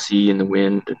able to see in the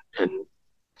wind and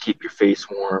keep your face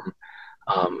warm.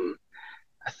 Um,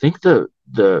 I think the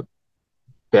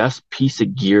best piece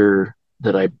of gear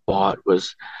that I bought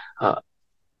was a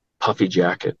puffy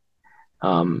jacket.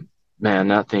 Um, Man,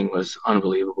 that thing was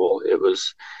unbelievable. It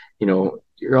was,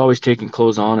 you're always taking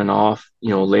clothes on and off,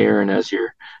 layering as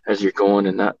you're going,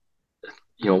 and that,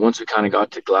 once we kind of got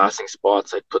to glassing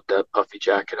spots, I'd put that puffy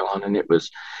jacket on, and it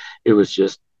was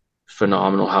just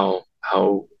phenomenal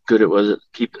how good it was at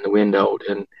keeping the wind out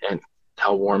and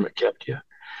how warm it kept you.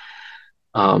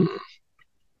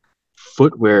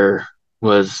 Footwear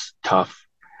was tough.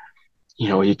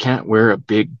 You can't wear a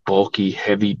big, bulky,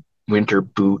 heavy winter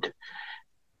boot.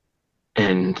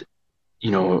 And,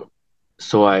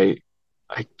 so I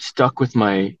stuck with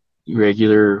my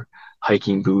regular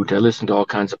hiking boot. I listened to all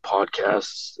kinds of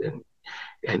podcasts,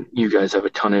 and you guys have a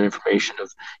ton of information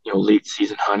of, late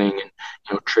season hunting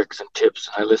and, tricks and tips.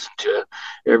 And I listened to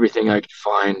everything I could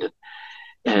find.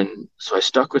 And so I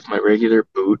stuck with my regular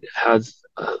boot. It has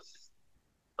a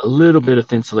little bit of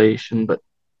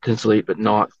thinsulate, but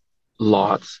not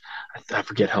lots. I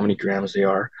forget how many grams they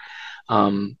are.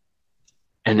 And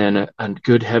then a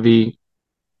good heavy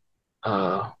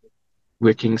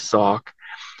wicking sock.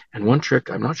 And one trick,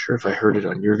 I'm not sure if I heard it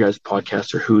on your guys'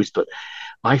 podcast or whose, but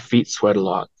my feet sweat a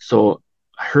lot. So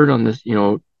I heard on this,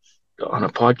 on a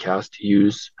podcast, to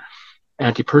use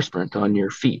antiperspirant on your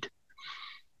feet.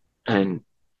 And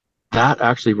that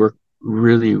actually worked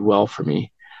really well for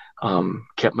me.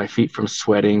 Kept my feet from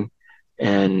sweating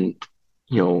and,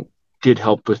 did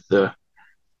help with the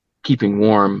keeping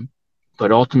warm.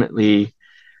 But ultimately,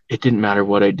 it didn't matter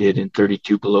what I did in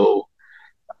 32 below.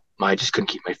 I just couldn't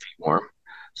keep my feet warm.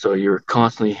 So you're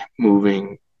constantly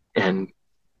moving, and,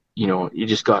 you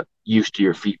just got used to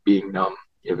your feet being numb.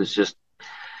 It was just,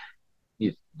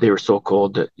 they were so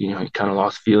cold that, you kind of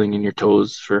lost feeling in your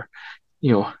toes for,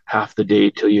 half the day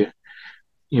till you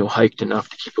hiked enough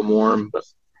to keep them warm. But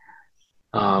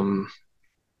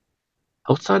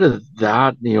outside of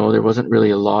that, there wasn't really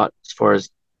a lot as far as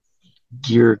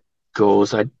gear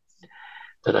goes. That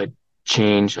I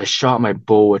changed. I shot my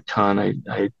bow a ton.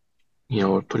 I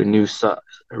put a new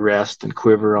rest and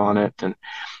quiver on it, and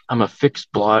I'm a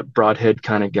fixed broadhead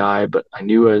kind of guy, but I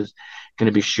knew I was going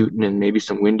to be shooting in maybe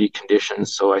some windy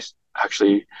conditions, so I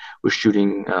actually was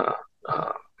shooting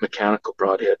mechanical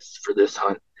broadheads for this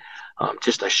hunt.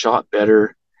 I shot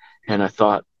better, and I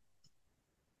thought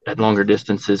at longer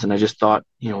distances, and I just thought,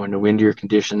 in the windier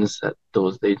conditions, that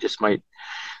they just might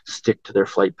stick to their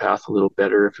flight path a little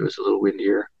better if it was a little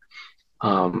windier.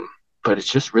 But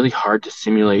it's just really hard to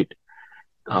simulate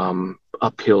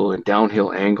uphill and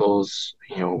downhill angles.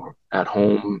 At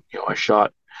home, I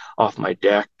shot off my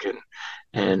deck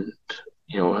and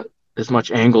as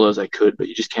much angle as I could, but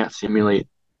you just can't simulate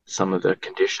some of the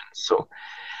conditions. So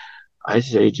I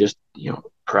say just,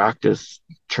 practice,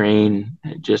 train,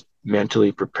 and just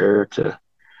mentally prepare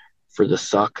for the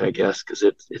suck, I guess, because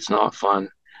it's not fun.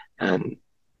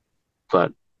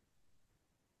 But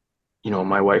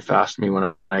my wife asked me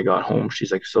when I got home,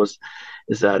 she's like, so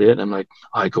is that it? I'm like,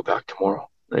 I go back tomorrow.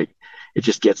 Like, it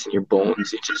just gets in your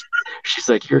bones. She's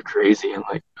like, you're crazy. I'm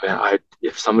like, man,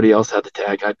 if somebody else had the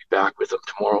tag, I'd be back with them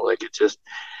tomorrow. Like, it just,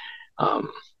 I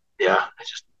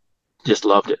just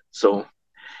loved it. So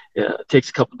yeah, it takes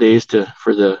a couple days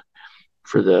for the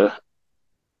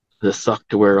suck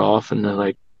to wear off, and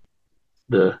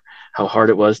how hard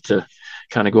it was to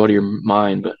kind of go out of your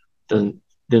mind, but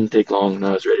didn't take long, and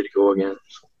I was ready to go again.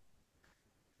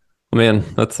 Man,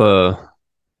 that's a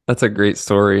great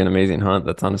story, an amazing hunt.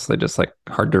 That's honestly just like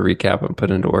hard to recap and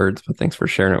put into words, but thanks for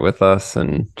sharing it with us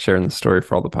and sharing the story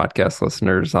for all the podcast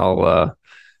listeners. I'll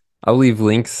leave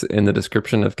links in the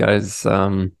description if guys,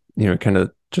 kind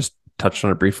of just touched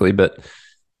on it briefly, but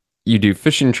you do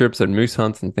fishing trips and moose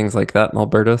hunts and things like that in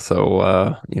Alberta.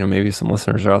 So, maybe some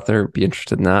listeners are out there would be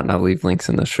interested in that, and I'll leave links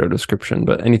in the show description.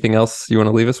 But anything else you want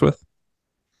to leave us with?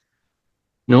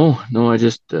 No, I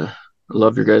just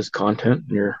love your guys' content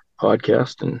and your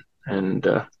podcast, and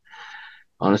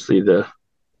honestly, the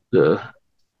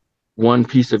one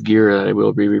piece of gear that I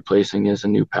will be replacing is a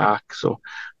new pack. So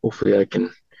hopefully I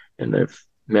can, and I've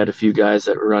met a few guys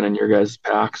that were running your guys'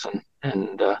 packs,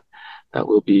 and that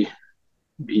will be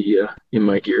in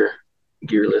my gear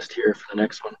list here for the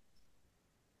next one.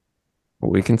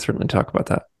 Well, we can certainly talk about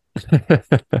that.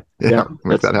 Yeah,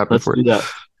 make that happen for you.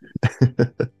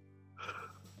 That.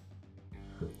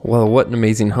 Well, what an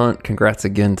amazing hunt. Congrats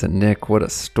again to Nick. What a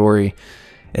story.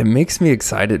 It makes me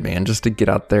excited, man, just to get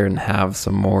out there and have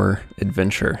some more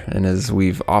adventure. And as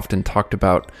we've often talked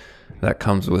about, that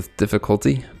comes with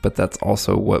difficulty, but that's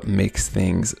also what makes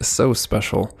things so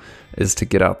special, is to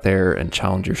get out there and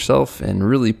challenge yourself and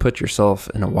really put yourself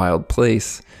in a wild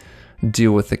place,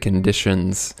 deal with the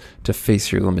conditions, to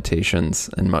face your limitations,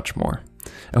 and much more.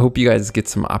 I hope you guys get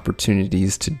some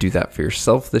opportunities to do that for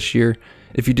yourself this year.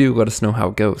 If you do, let us know how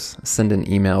it goes. Send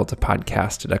an email to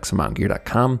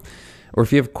podcast@exomountaingear.com. Or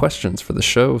if you have questions for the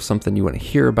show, something you want to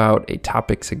hear about, a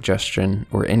topic suggestion,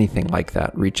 or anything like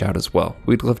that, reach out as well.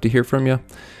 We'd love to hear from you.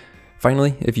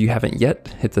 Finally, if you haven't yet,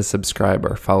 hit the subscribe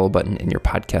or follow button in your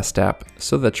podcast app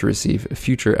so that you receive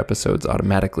future episodes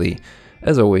automatically,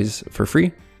 as always, for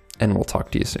free, and we'll talk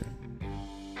to you soon.